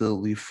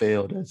absolutely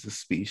failed as a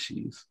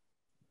species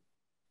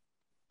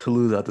to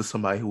lose out to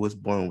somebody who was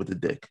born with a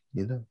dick,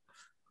 you know?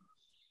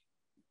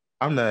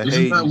 I'm not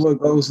Isn't that hating. what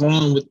goes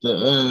on with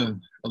the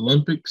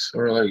Olympics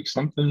or like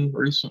something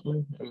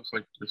recently? It was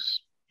like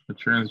this a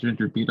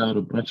transgender beat out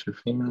a bunch of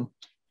females.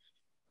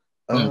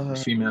 A Uh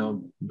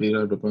female beat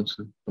out a bunch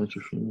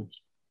of females.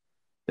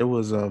 there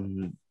was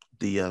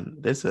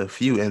there's a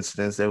few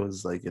incidents. There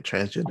was like a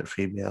transgender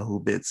female who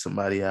bit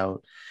somebody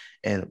out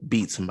and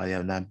beat somebody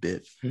out, not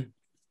bit.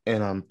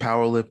 And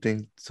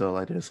powerlifting. So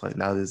like there's like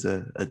now there's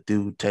a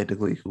dude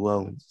technically who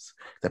owns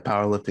the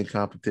powerlifting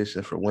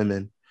competition for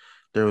women.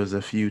 There was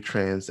a few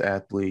trans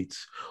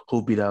athletes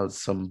who beat out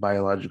some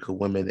biological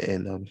women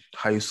in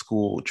high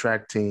school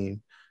track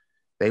team.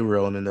 They were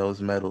owning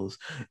those medals.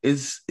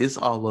 It's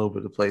all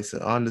over the place.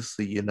 And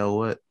honestly, you know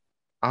what?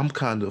 I'm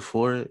kind of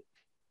for it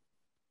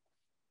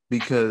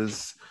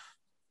because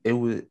it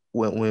would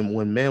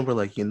when men were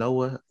like, you know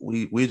what,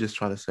 we're just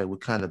trying to say we're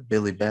kind of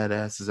Billy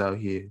badasses out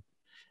here.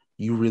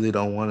 You really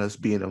don't want us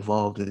being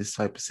involved in this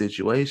type of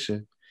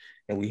situation.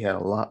 And we had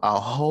a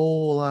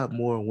whole lot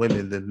more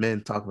women than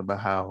men talking about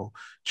how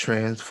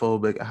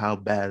transphobic, how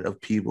bad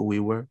of people we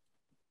were.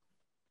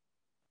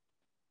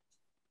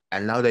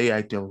 And now they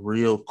acting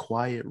real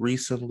quiet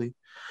recently.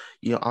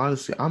 You know,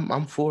 honestly,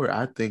 I'm for it.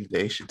 I think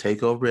they should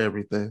take over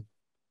everything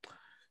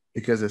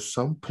because at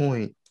some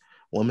point,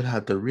 women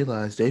have to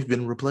realize they've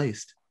been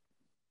replaced.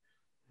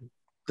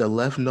 The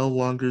left no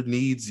longer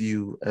needs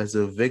you as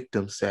a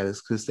victim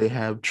status because they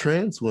have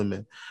trans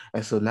women.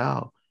 And so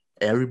now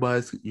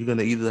everybody's you're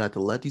gonna either have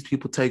to let these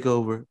people take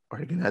over or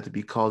you're gonna have to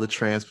be called a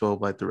transphobe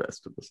like the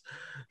rest of us.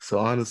 So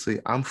honestly,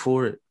 I'm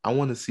for it. I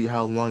want to see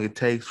how long it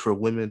takes for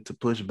women to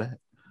push back.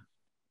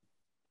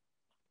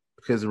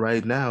 Because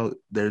right now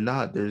they're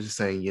not, they're just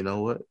saying, you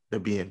know what, they're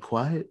being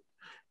quiet,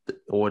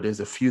 or there's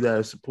a few that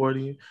are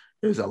supporting you.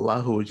 There's a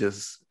lot who are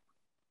just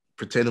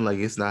pretending like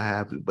it's not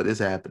happening, but it's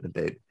happening,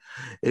 baby.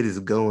 It is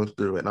going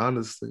through. And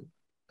honestly,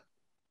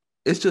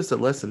 it's just a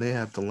lesson they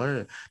have to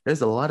learn.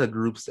 There's a lot of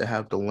groups that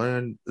have to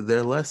learn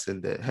their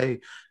lesson that,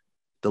 hey,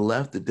 The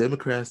left, the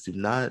Democrats do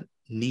not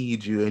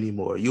need you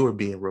anymore. You are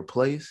being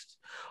replaced.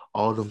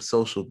 All them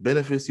social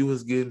benefits you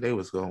was getting,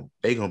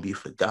 they gonna be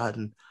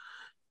forgotten.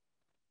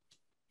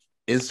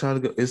 It's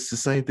trying to go. It's the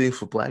same thing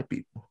for black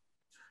people.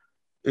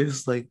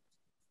 It's like,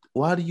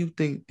 why do you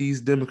think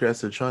these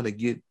Democrats are trying to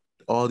get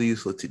all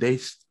these? They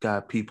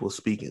got people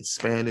speaking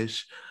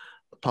Spanish,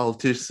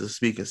 politicians are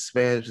speaking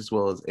Spanish as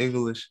well as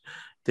English.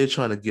 They're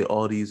trying to get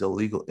all these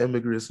illegal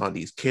immigrants on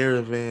these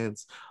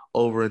caravans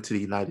over into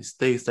the United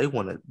States. They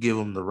want to give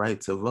them the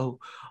right to vote.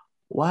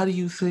 Why do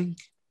you think?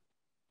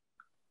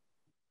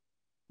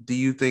 Do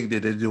you think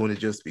that they're doing it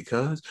just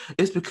because?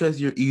 It's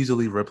because you're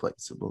easily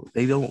replaceable.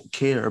 They don't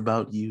care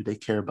about you. They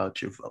care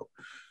about your vote.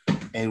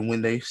 And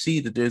when they see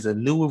that there's a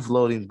newer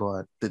voting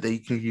bloc that they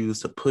can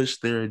use to push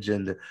their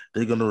agenda,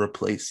 they're gonna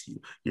replace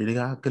you. You're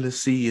not gonna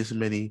see as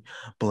many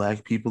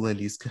black people in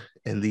these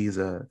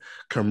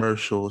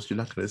commercials. You're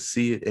not gonna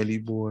see it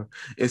anymore.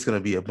 It's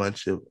gonna be a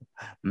bunch of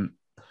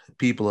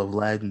people of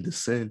Latin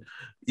descent.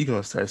 You're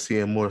gonna start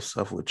seeing more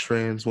stuff with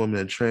trans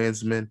women and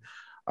trans men.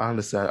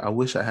 Honestly, I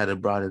wish I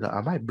had brought it up.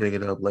 I might bring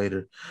it up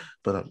later,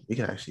 but we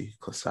can actually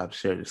stop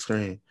sharing the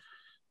screen.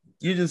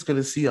 You're just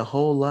gonna see a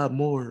whole lot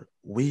more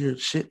weird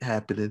shit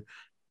happening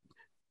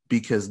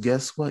because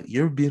guess what?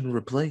 You're being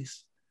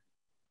replaced.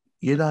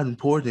 You're not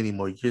important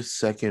anymore. You're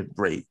second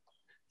rate.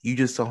 You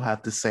just don't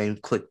have the same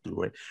click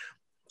through rate.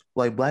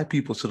 Like black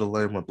people should have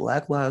learned when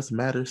Black Lives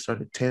Matter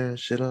started tearing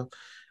shit up.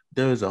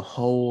 There is a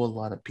whole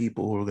lot of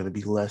people who are going to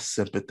be less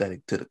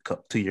sympathetic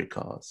to your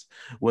cause,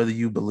 whether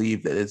you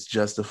believe that it's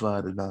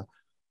justified or not.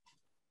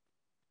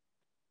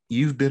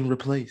 You've been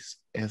replaced,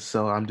 and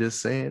so I'm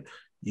just saying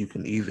you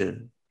can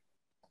either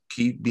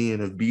keep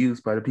being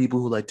abused by the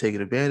people who like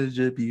taking advantage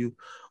of you,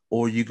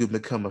 or you can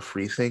become a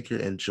free thinker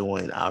and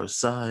join our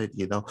side.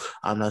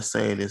 I'm not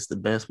saying it's the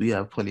best. We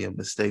have plenty of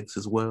mistakes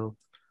as well,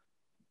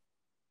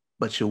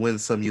 but you win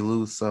some, you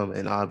lose some,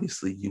 and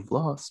obviously you've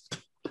lost.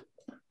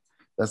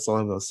 That's all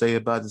I'm gonna say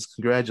about this.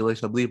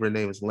 Congratulations. I believe her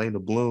name is Lena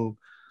Bloom.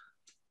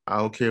 I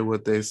don't care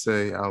what they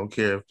say. I don't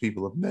care if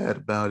people are mad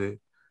about it.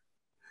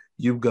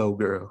 You go,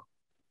 girl.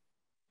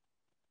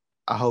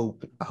 I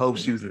hope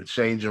she was in the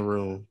changing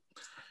room.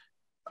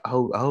 I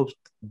hope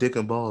Dick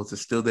and Balls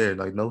is still there,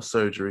 like no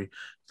surgery.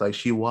 It's like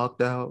she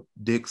walked out,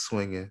 dick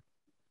swinging.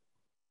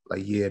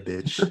 Like, yeah,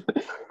 bitch,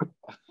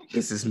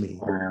 this is me.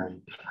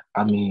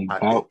 I mean, I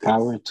did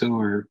power this. to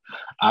her.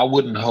 I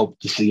wouldn't hope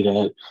to see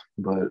that,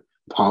 but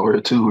power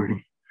to her.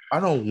 I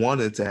don't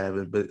want it to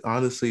happen, but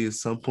honestly, at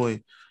some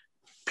point,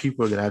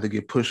 people are gonna have to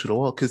get pushed to the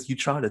wall because you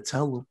try to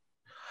tell them,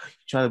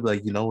 you try to be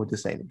like, you know what,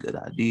 this ain't a good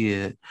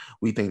idea.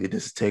 We think that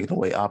this is taking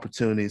away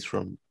opportunities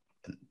from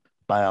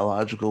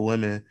biological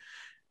women.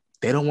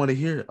 They don't want to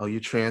hear it. Oh,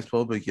 you're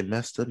transphobic, you're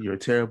messed up, you're a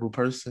terrible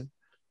person.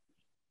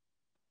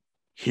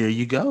 Here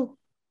you go.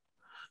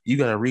 You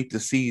gotta reap the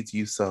seeds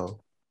you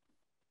sow.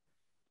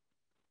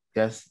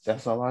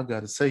 That's all I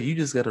gotta say. You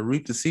just gotta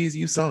reap the seeds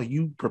you sow.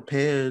 You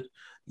prepared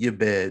your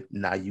bed.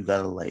 Now you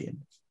gotta lay in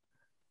it.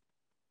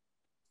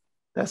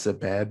 That's a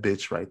bad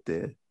bitch right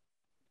there.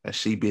 And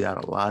she beat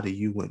out a lot of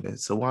you women.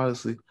 So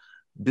honestly,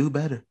 do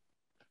better.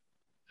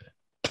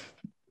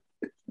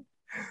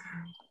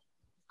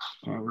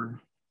 Power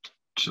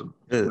to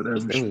Good.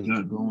 whatever she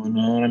got going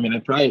on. I mean,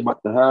 they're probably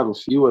about to have a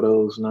few of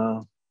those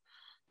now.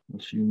 A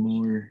few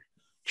more.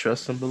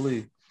 Trust and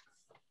believe.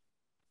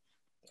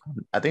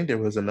 I think there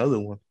was another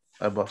one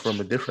about from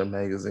a different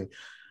magazine.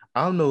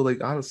 I don't know,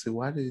 like honestly,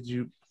 why did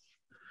you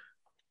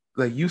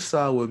like you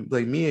saw what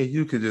like me and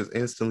you could just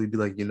instantly be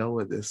like, you know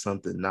what, there's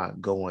something not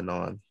going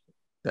on.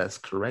 That's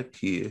correct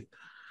here.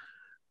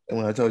 And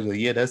when I told you,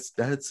 yeah,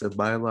 that's a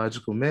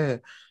biological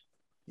man,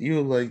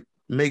 you like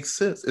makes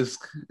sense.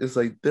 It's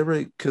like they're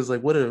right because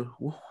like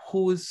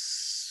who is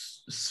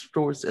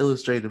Sports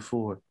Illustrated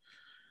for?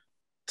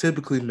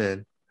 Typically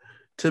men,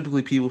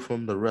 typically people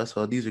from the rest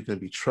of these are going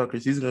to be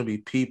truckers. These are going to be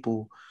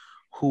people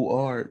who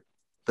are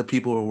the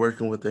people who are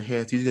working with their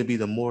hands. These are going to be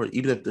the more,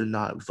 even if they're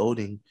not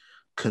voting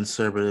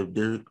conservative,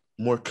 they're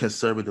more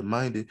conservative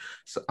minded.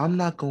 So I'm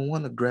not going to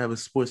want to grab a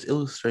Sports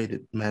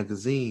Illustrated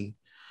magazine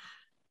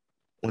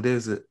when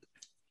there's a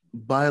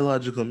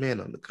biological man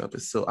on the cover.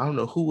 So I don't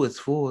know who it's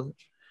for.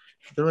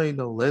 There ain't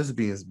no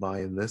lesbians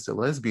buying this. The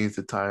lesbians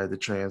are tired of the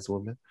trans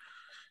woman.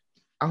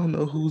 I don't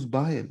know who's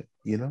buying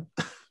it.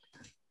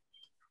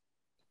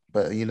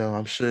 But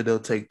I'm sure they'll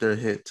take their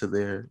hit to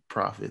their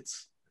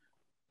profits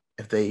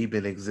if they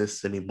even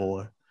exist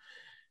anymore.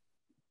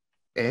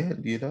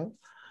 And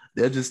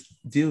they'll just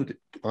dude,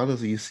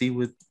 honestly, you see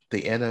with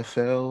the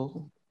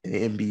NFL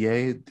and the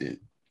NBA, the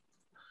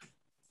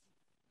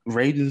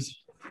ratings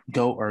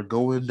are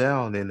going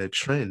down in a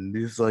trend.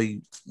 It's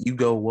like you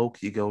go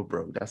woke, you go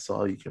broke. That's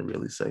all you can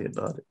really say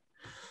about it.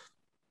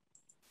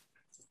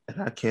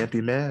 And I can't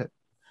be mad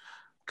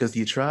because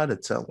you try to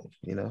tell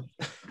them.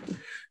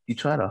 You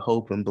try to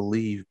hope and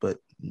believe, but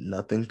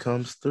nothing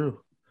comes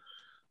through.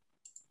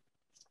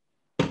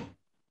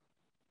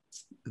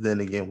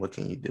 Then again, what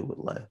can you do with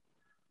life?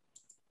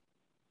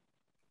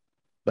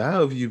 But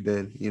how have you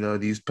been,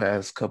 these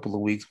past couple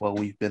of weeks while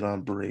we've been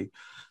on break?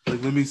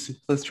 Like, let me see.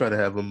 Let's try to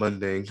have a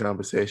mundane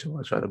conversation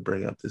while I try to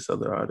bring up this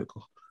other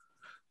article.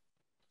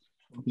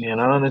 Being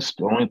honest,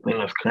 the only thing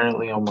that's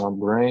currently on my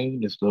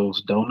brain is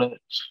those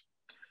donuts.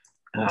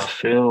 And I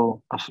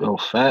feel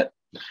fat.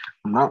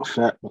 I'm not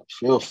fat, but I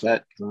feel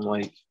fat because I'm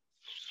like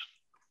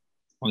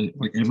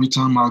every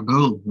time I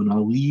go, when I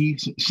leave,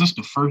 since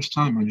the first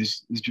time,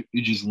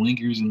 it just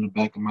lingers in the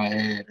back of my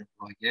head.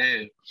 Like,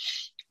 yeah,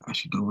 I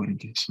should go ahead and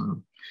get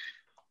some,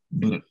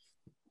 but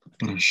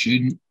but I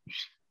shouldn't.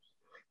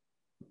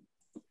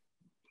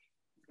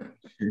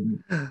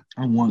 Shouldn't.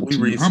 I want We to.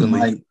 I recently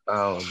might.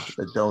 found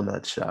a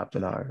donut shop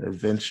in our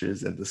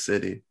adventures in the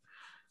city.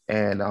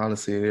 And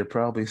honestly, they're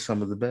probably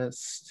some of the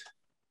best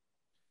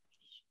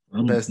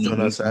No,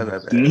 donuts I've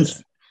ever had.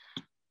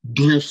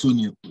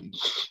 definitely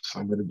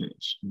some of the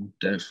best.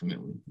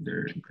 Definitely,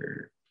 there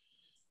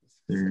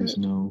is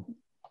no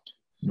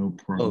Oh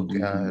probably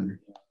God. here.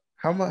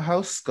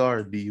 How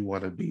scarred do you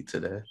want to be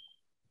today?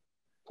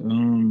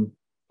 Um,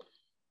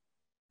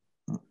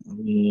 I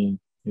mean,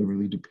 it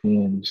really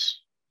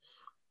depends.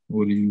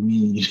 What do you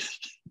mean?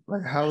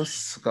 Like how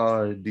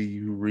scarred do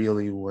you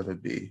really want to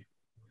be? I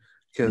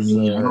Because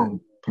mean, I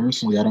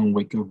don't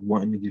wake up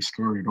wanting to get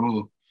scared at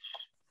all.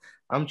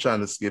 I'm trying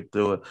to skip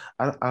through it.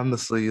 I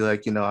honestly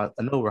like, I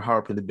know we're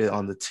harping a bit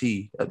on the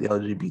T of the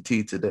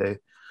LGBT today,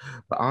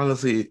 but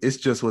honestly, it's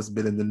just what's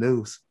been in the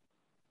news.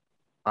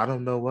 I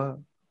don't know why.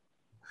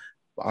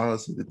 But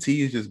honestly, the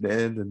T has just been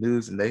in the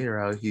news and they are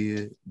out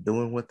here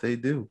doing what they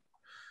do.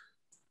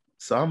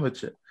 So I'm gonna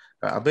check.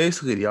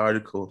 Basically, the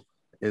article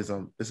is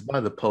it's by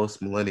the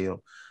Post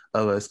Millennial.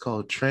 It's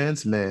called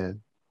 "Trans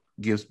Man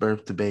Gives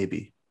Birth to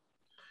Baby.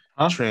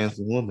 Huh? Trans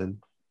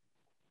Woman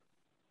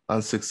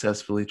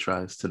Unsuccessfully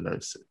Tries to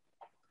Nurse It."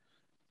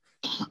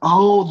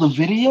 Oh, the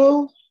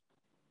video?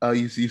 Oh,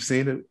 you've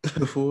seen it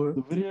before?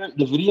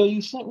 The video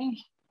you sent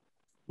me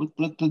with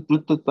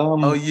the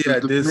Oh yeah, I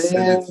did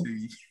send it to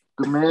you.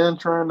 the man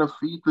trying to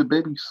feed the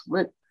baby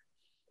sweat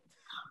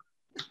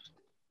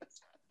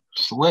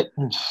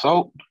and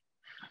salt.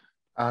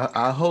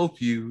 I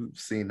hope you've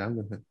seen. I'm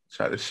gonna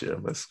try to share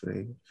my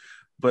screen,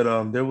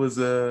 but there was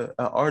an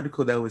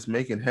article that was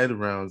making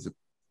headlines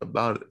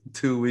about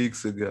 2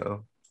 weeks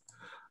ago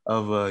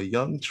of a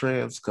young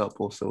trans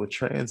couple. So a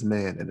trans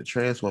man and a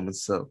trans woman.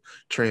 So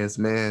trans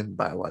man,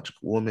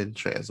 biological woman,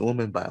 trans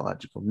woman,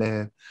 biological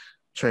man,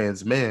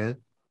 trans man,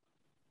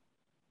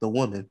 the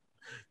woman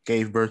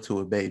gave birth to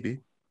a baby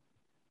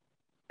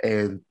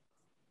and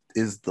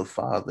is the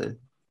father.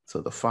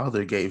 So the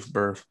father gave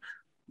birth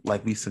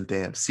like we some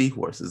damn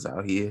seahorses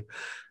out here.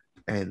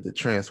 And the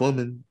trans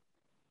woman,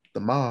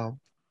 the mom,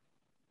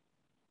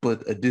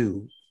 but a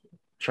dude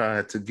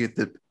tried to get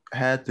the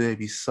had the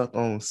baby suck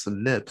on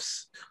some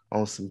nips,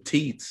 on some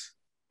teats.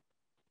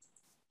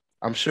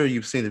 I'm sure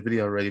you've seen the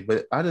video already,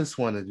 but I just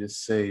want to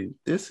just say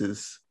this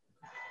is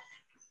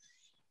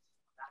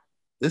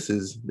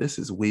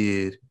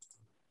weird.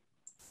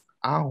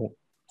 I don't,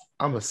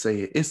 I'm gonna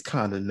say it. It's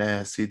kind of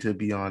nasty to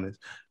be honest.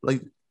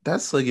 Like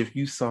that's like if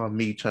you saw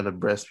me trying to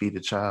breastfeed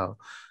a child.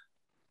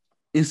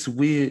 It's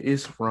weird.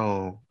 It's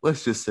wrong.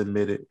 Let's just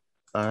admit it.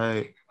 All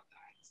right.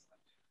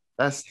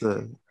 That's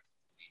the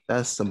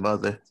that's the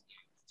mother.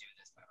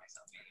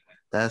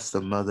 That's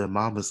the mother.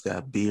 Mama's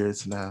got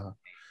beards now.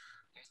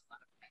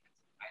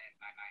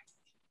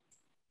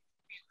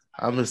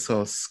 I'm just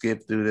gonna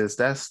skip through this.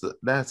 That's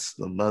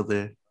the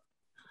mother.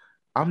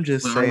 I'm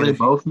just Wait, are saying they if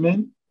you both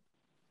men?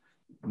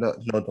 no,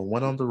 the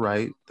one on the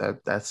right,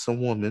 that's a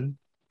woman.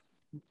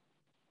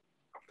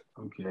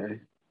 Okay.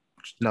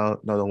 No,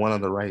 the one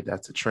on the right,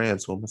 that's a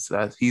trans woman.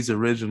 So he's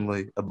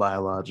originally a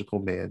biological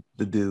man,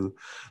 the dude.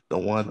 The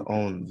one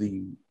on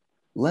the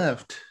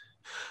left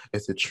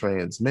is a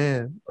trans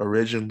man,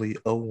 originally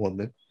a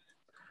woman,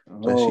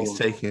 but she's Oh,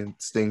 taking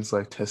things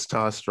like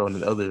testosterone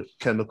and other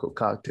chemical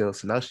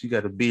cocktails. So now she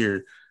got a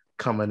beard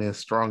coming in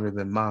stronger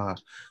than mine.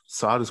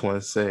 So I just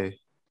want to say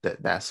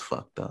that that's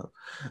fucked up.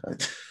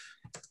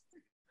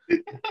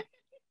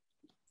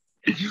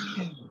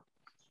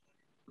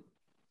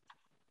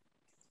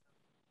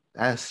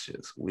 That's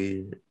just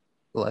weird.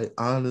 Like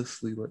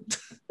honestly, like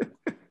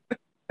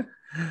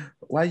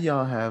why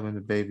y'all having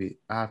a baby?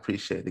 I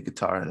appreciate the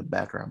guitar in the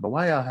background, but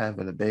why y'all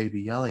having a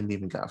baby? Y'all ain't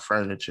even got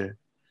furniture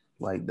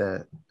like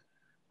that.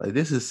 Like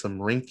this is some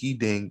rinky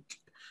dink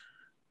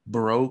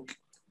broke.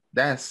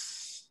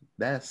 That's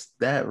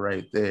that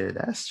right there.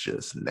 That's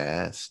just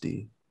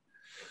nasty.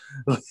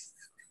 I'm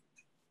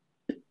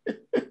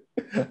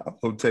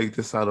gonna take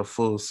this out of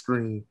full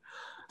screen.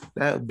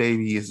 That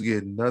baby is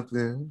getting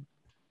nothing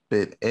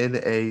but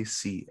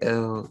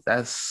NaCl.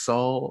 That's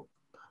salt,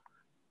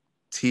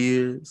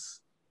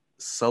 tears,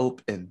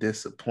 soap, and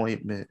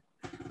disappointment.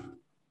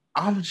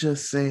 I'm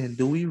just saying,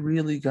 do we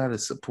really gotta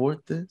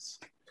support this?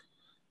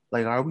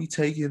 Like, are we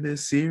taking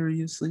this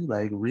seriously?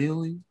 Like,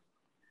 really?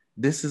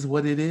 This is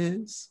what it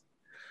is?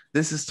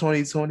 This is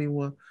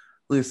 2021.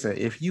 Listen,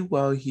 if you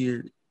out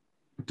here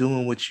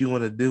doing what you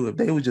want to do, if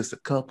they were just a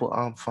couple,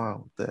 I'm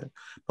fine with that.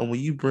 But when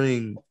you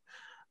bring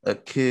a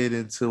kid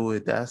into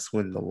it, that's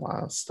when the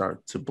lines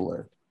start to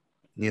blur.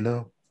 You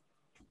know,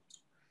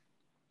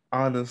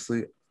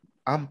 honestly,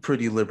 I'm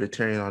pretty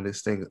libertarian on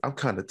this thing. I'm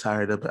kind of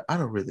tired of it. I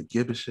don't really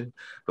give a shit.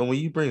 But when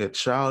you bring a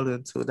child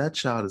into it, that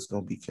child is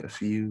gonna be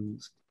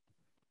confused.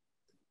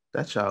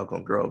 That child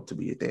gonna grow up to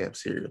be a damn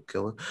serial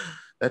killer.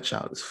 That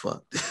child is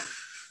fucked.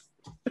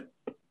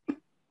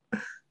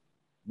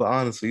 But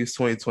honestly, it's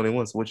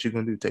 2021. So what you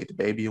gonna do? Take the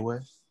baby away?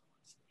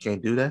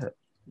 Can't do that.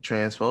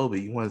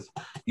 Transphobic.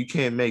 You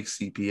can't make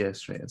CPS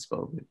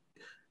transphobic.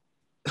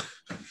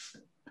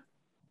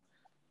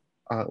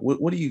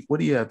 What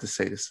do you have to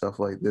say to stuff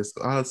like this?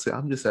 Honestly,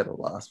 I'm just at a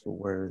loss for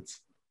words.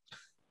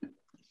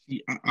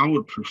 See, I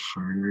would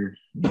prefer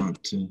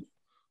not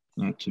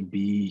to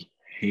be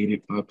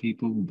hated by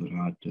people, but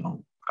I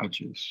don't. I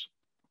just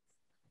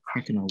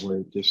how can I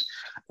word this?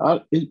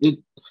 It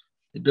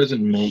it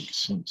doesn't make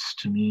sense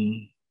to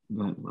me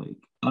that like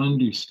I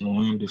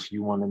understand if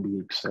you want to be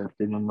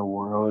accepted in the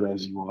world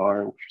as you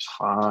are, which is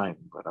fine,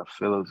 but I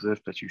feel as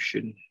if that you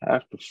shouldn't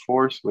have to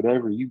force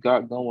whatever you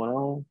got going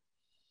on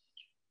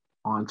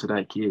onto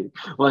that kid.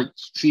 Like,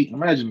 see,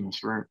 imagine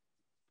this, right?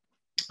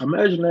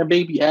 Imagine that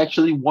baby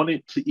actually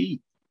wanted to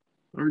eat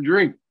or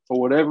drink or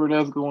whatever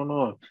that's going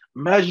on.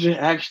 Imagine it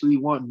actually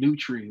want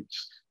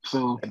nutrients.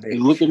 So And they baby,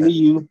 looking to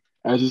you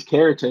as his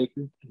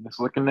caretaker, and it's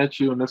looking at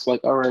you, and it's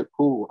like, all right,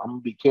 cool, I'm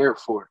gonna be cared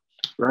for,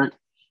 right?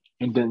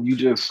 And then you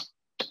just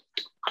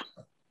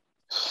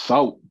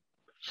salt,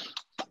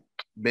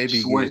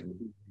 baby sweat,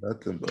 getting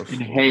nothing but and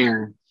food.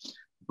 hair.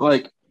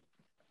 Like,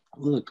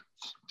 look,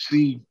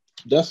 see,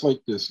 that's like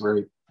this,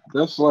 right?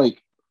 That's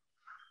like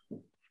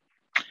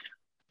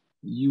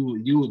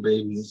you a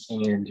baby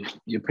and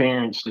your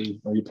parents or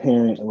your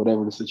parent or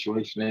whatever the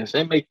situation is,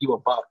 they make you a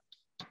bottle,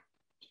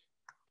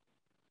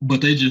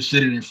 but they just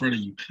sit it in front of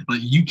you. Like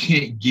you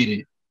can't get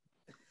it.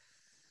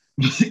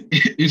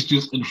 It's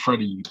just in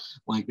front of you.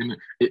 Like and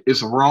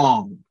it's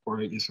wrong, or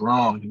it's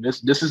wrong. And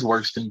this is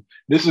worse than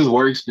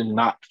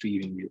not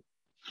feeding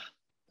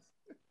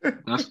it.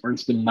 That's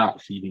worse than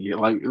not feeding it.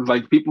 Like it's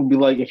like people be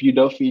like, if you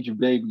don't feed your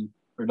baby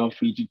or don't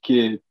feed your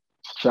kid,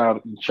 it's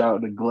child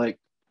neglect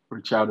or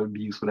child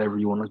abuse, whatever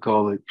you want to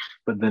call it.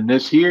 But then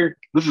this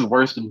is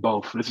worse than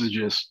both. This is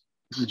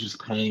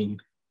just pain.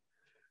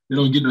 They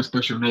don't get no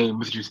special name.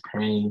 It's just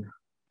pain.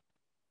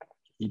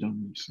 You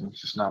don't make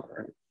sense. It's not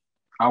right.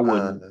 I Uh,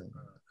 wouldn't.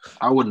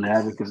 I wouldn't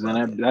have it this is because then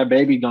bugging. that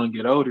baby gonna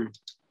get older.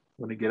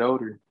 When they get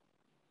older,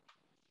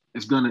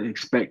 it's gonna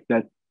expect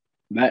that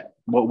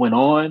what went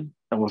on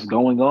and what's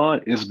going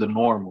on is the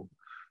normal.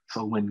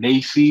 So when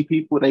they see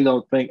people, they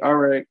gonna think, all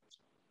right,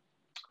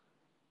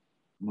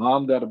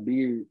 mom got a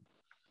beard,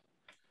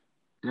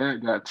 dad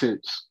got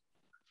tits.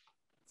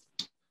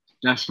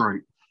 That's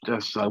right.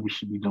 That's how we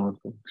should be doing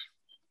things.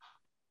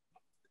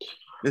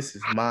 This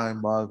is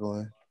mind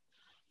boggling.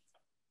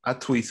 I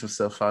tweet some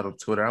stuff out on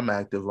Twitter. I'm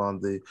active on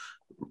the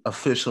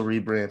official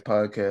Rebrand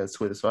Podcast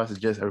Twitter. So I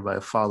suggest everybody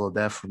follow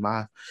that for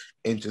my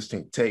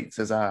interesting takes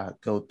as I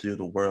go through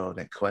the world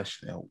and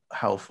question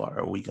how far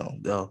are we gonna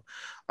go.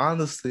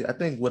 Honestly, I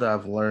think what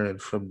I've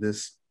learned from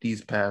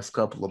these past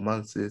couple of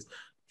months is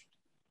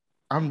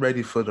I'm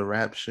ready for the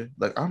rapture.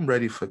 Like I'm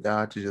ready for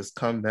God to just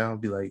come down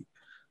and be like,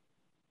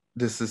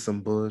 this is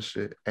some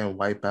bullshit and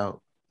wipe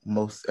out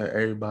most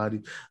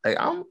everybody. Like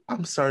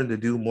I'm starting to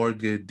do more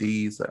good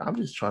deeds. Like I'm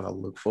just trying to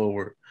look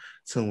forward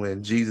to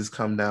when Jesus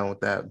come down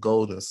with that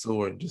golden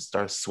sword and just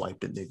start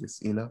swiping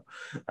niggas, you know?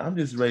 I'm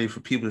just ready for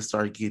people to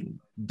start getting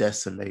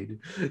decimated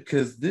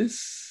because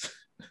this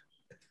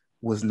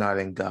was not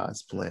in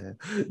God's plan.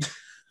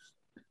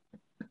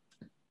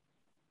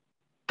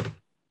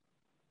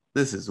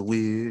 This is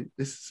weird.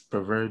 This is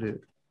perverted.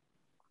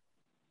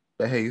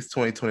 But hey, it's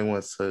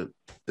 2021, so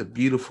the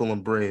beautiful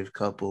and brave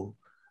couple,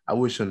 I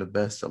wish them the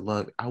best of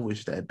luck. I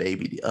wish that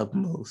baby the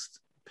utmost.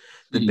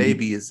 The See,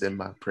 baby is in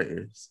my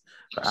prayers,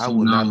 but I see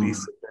will not be now,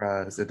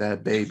 surprised if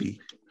that baby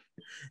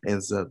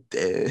ends up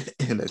dead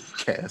in a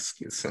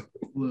casket.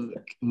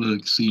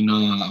 see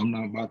now, I'm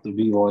not about to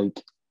be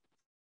like,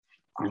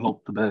 I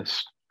hope the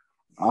best.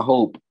 I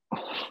hope,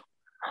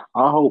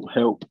 I hope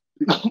help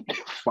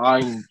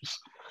finds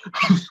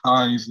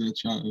finds that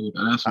child.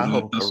 I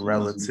hope a That's what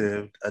I think.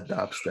 relative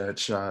adopts that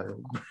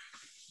child.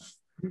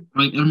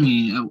 Like, I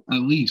mean, at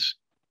least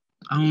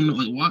I don't know.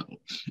 Like, what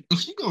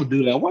if you gonna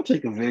do that? Why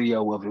take a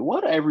video of it?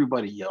 What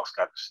everybody else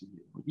got to see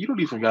it? You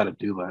don't even got to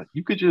do that.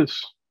 You could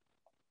just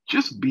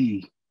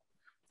be,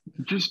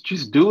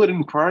 just do it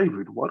in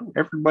private. Why do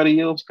everybody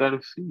else got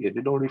to see it?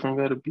 It don't even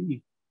got to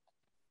be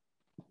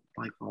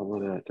like all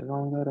of that. That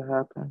don't got to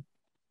happen.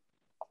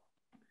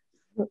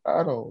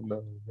 I don't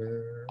know,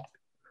 man.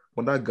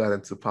 When I got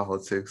into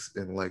politics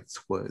in like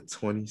what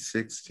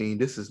 2016,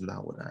 this is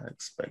not what I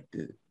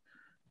expected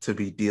to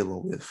be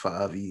dealing with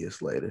 5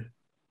 years later.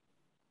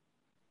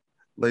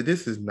 Like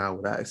this is not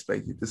what I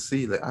expected to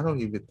see. Like I don't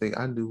even think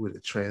I knew what a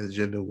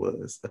transgender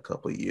was a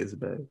couple of years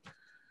back.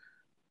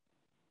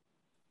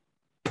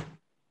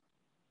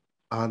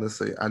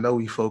 Honestly, I know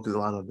we focus a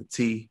lot on the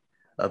T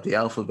of the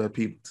alphabet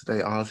people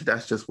today. Honestly,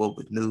 that's just what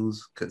with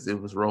news because it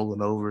was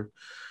rolling over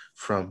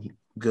from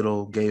good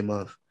old gay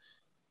month.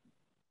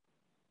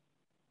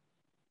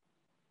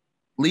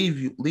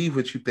 Leave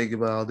what you think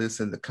about all this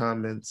in the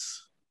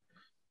comments.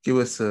 Give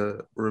us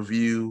a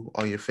review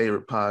on your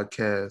favorite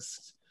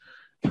podcast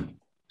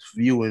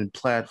viewing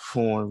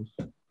platform.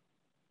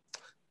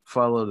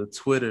 Follow the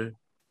Twitter.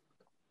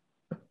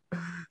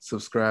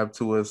 Subscribe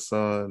to us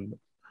on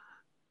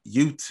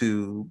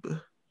YouTube.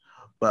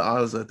 But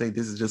honestly, I think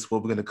this is just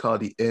what we're going to call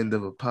the end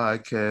of a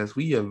podcast.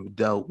 We have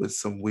dealt with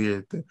some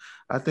weird things.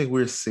 I think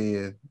we're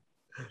seeing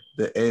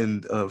the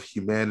end of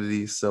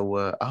humanity.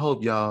 So I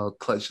hope y'all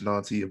clutching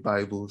onto your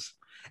Bibles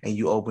and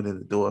you opening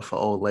the door for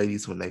old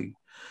ladies when they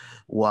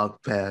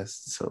walk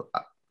past. So,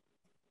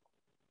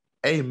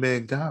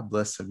 amen. God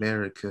bless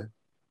America.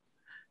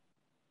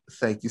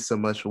 Thank you so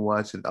much for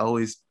watching.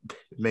 Always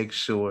make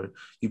sure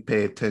you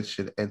pay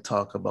attention and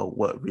talk about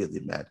what really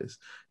matters.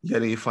 You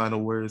got any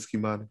final words,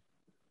 Kimani?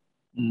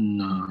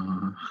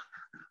 No,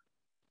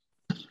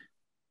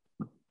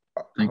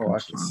 I think Oh, I'm I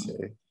can fine.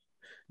 say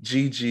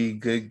GG,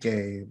 good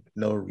game,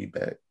 no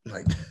reback.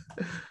 Like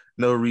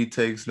no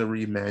retakes, no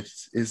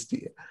rematches. It's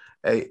the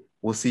hey,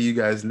 we'll see you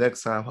guys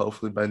next time,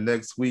 hopefully by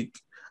next week.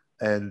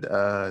 And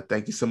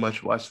thank you so much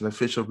for watching the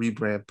official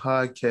rebrand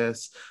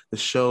podcast, the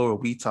show where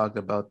we talk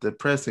about the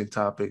pressing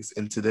topics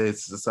in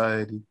today's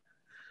society.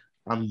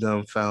 I'm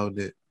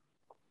dumbfounded.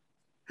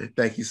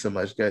 Thank you so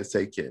much, guys.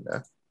 Take care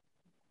now.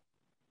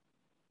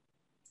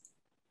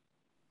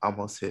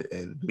 Almost hit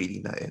end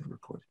meeting, not end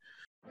recording.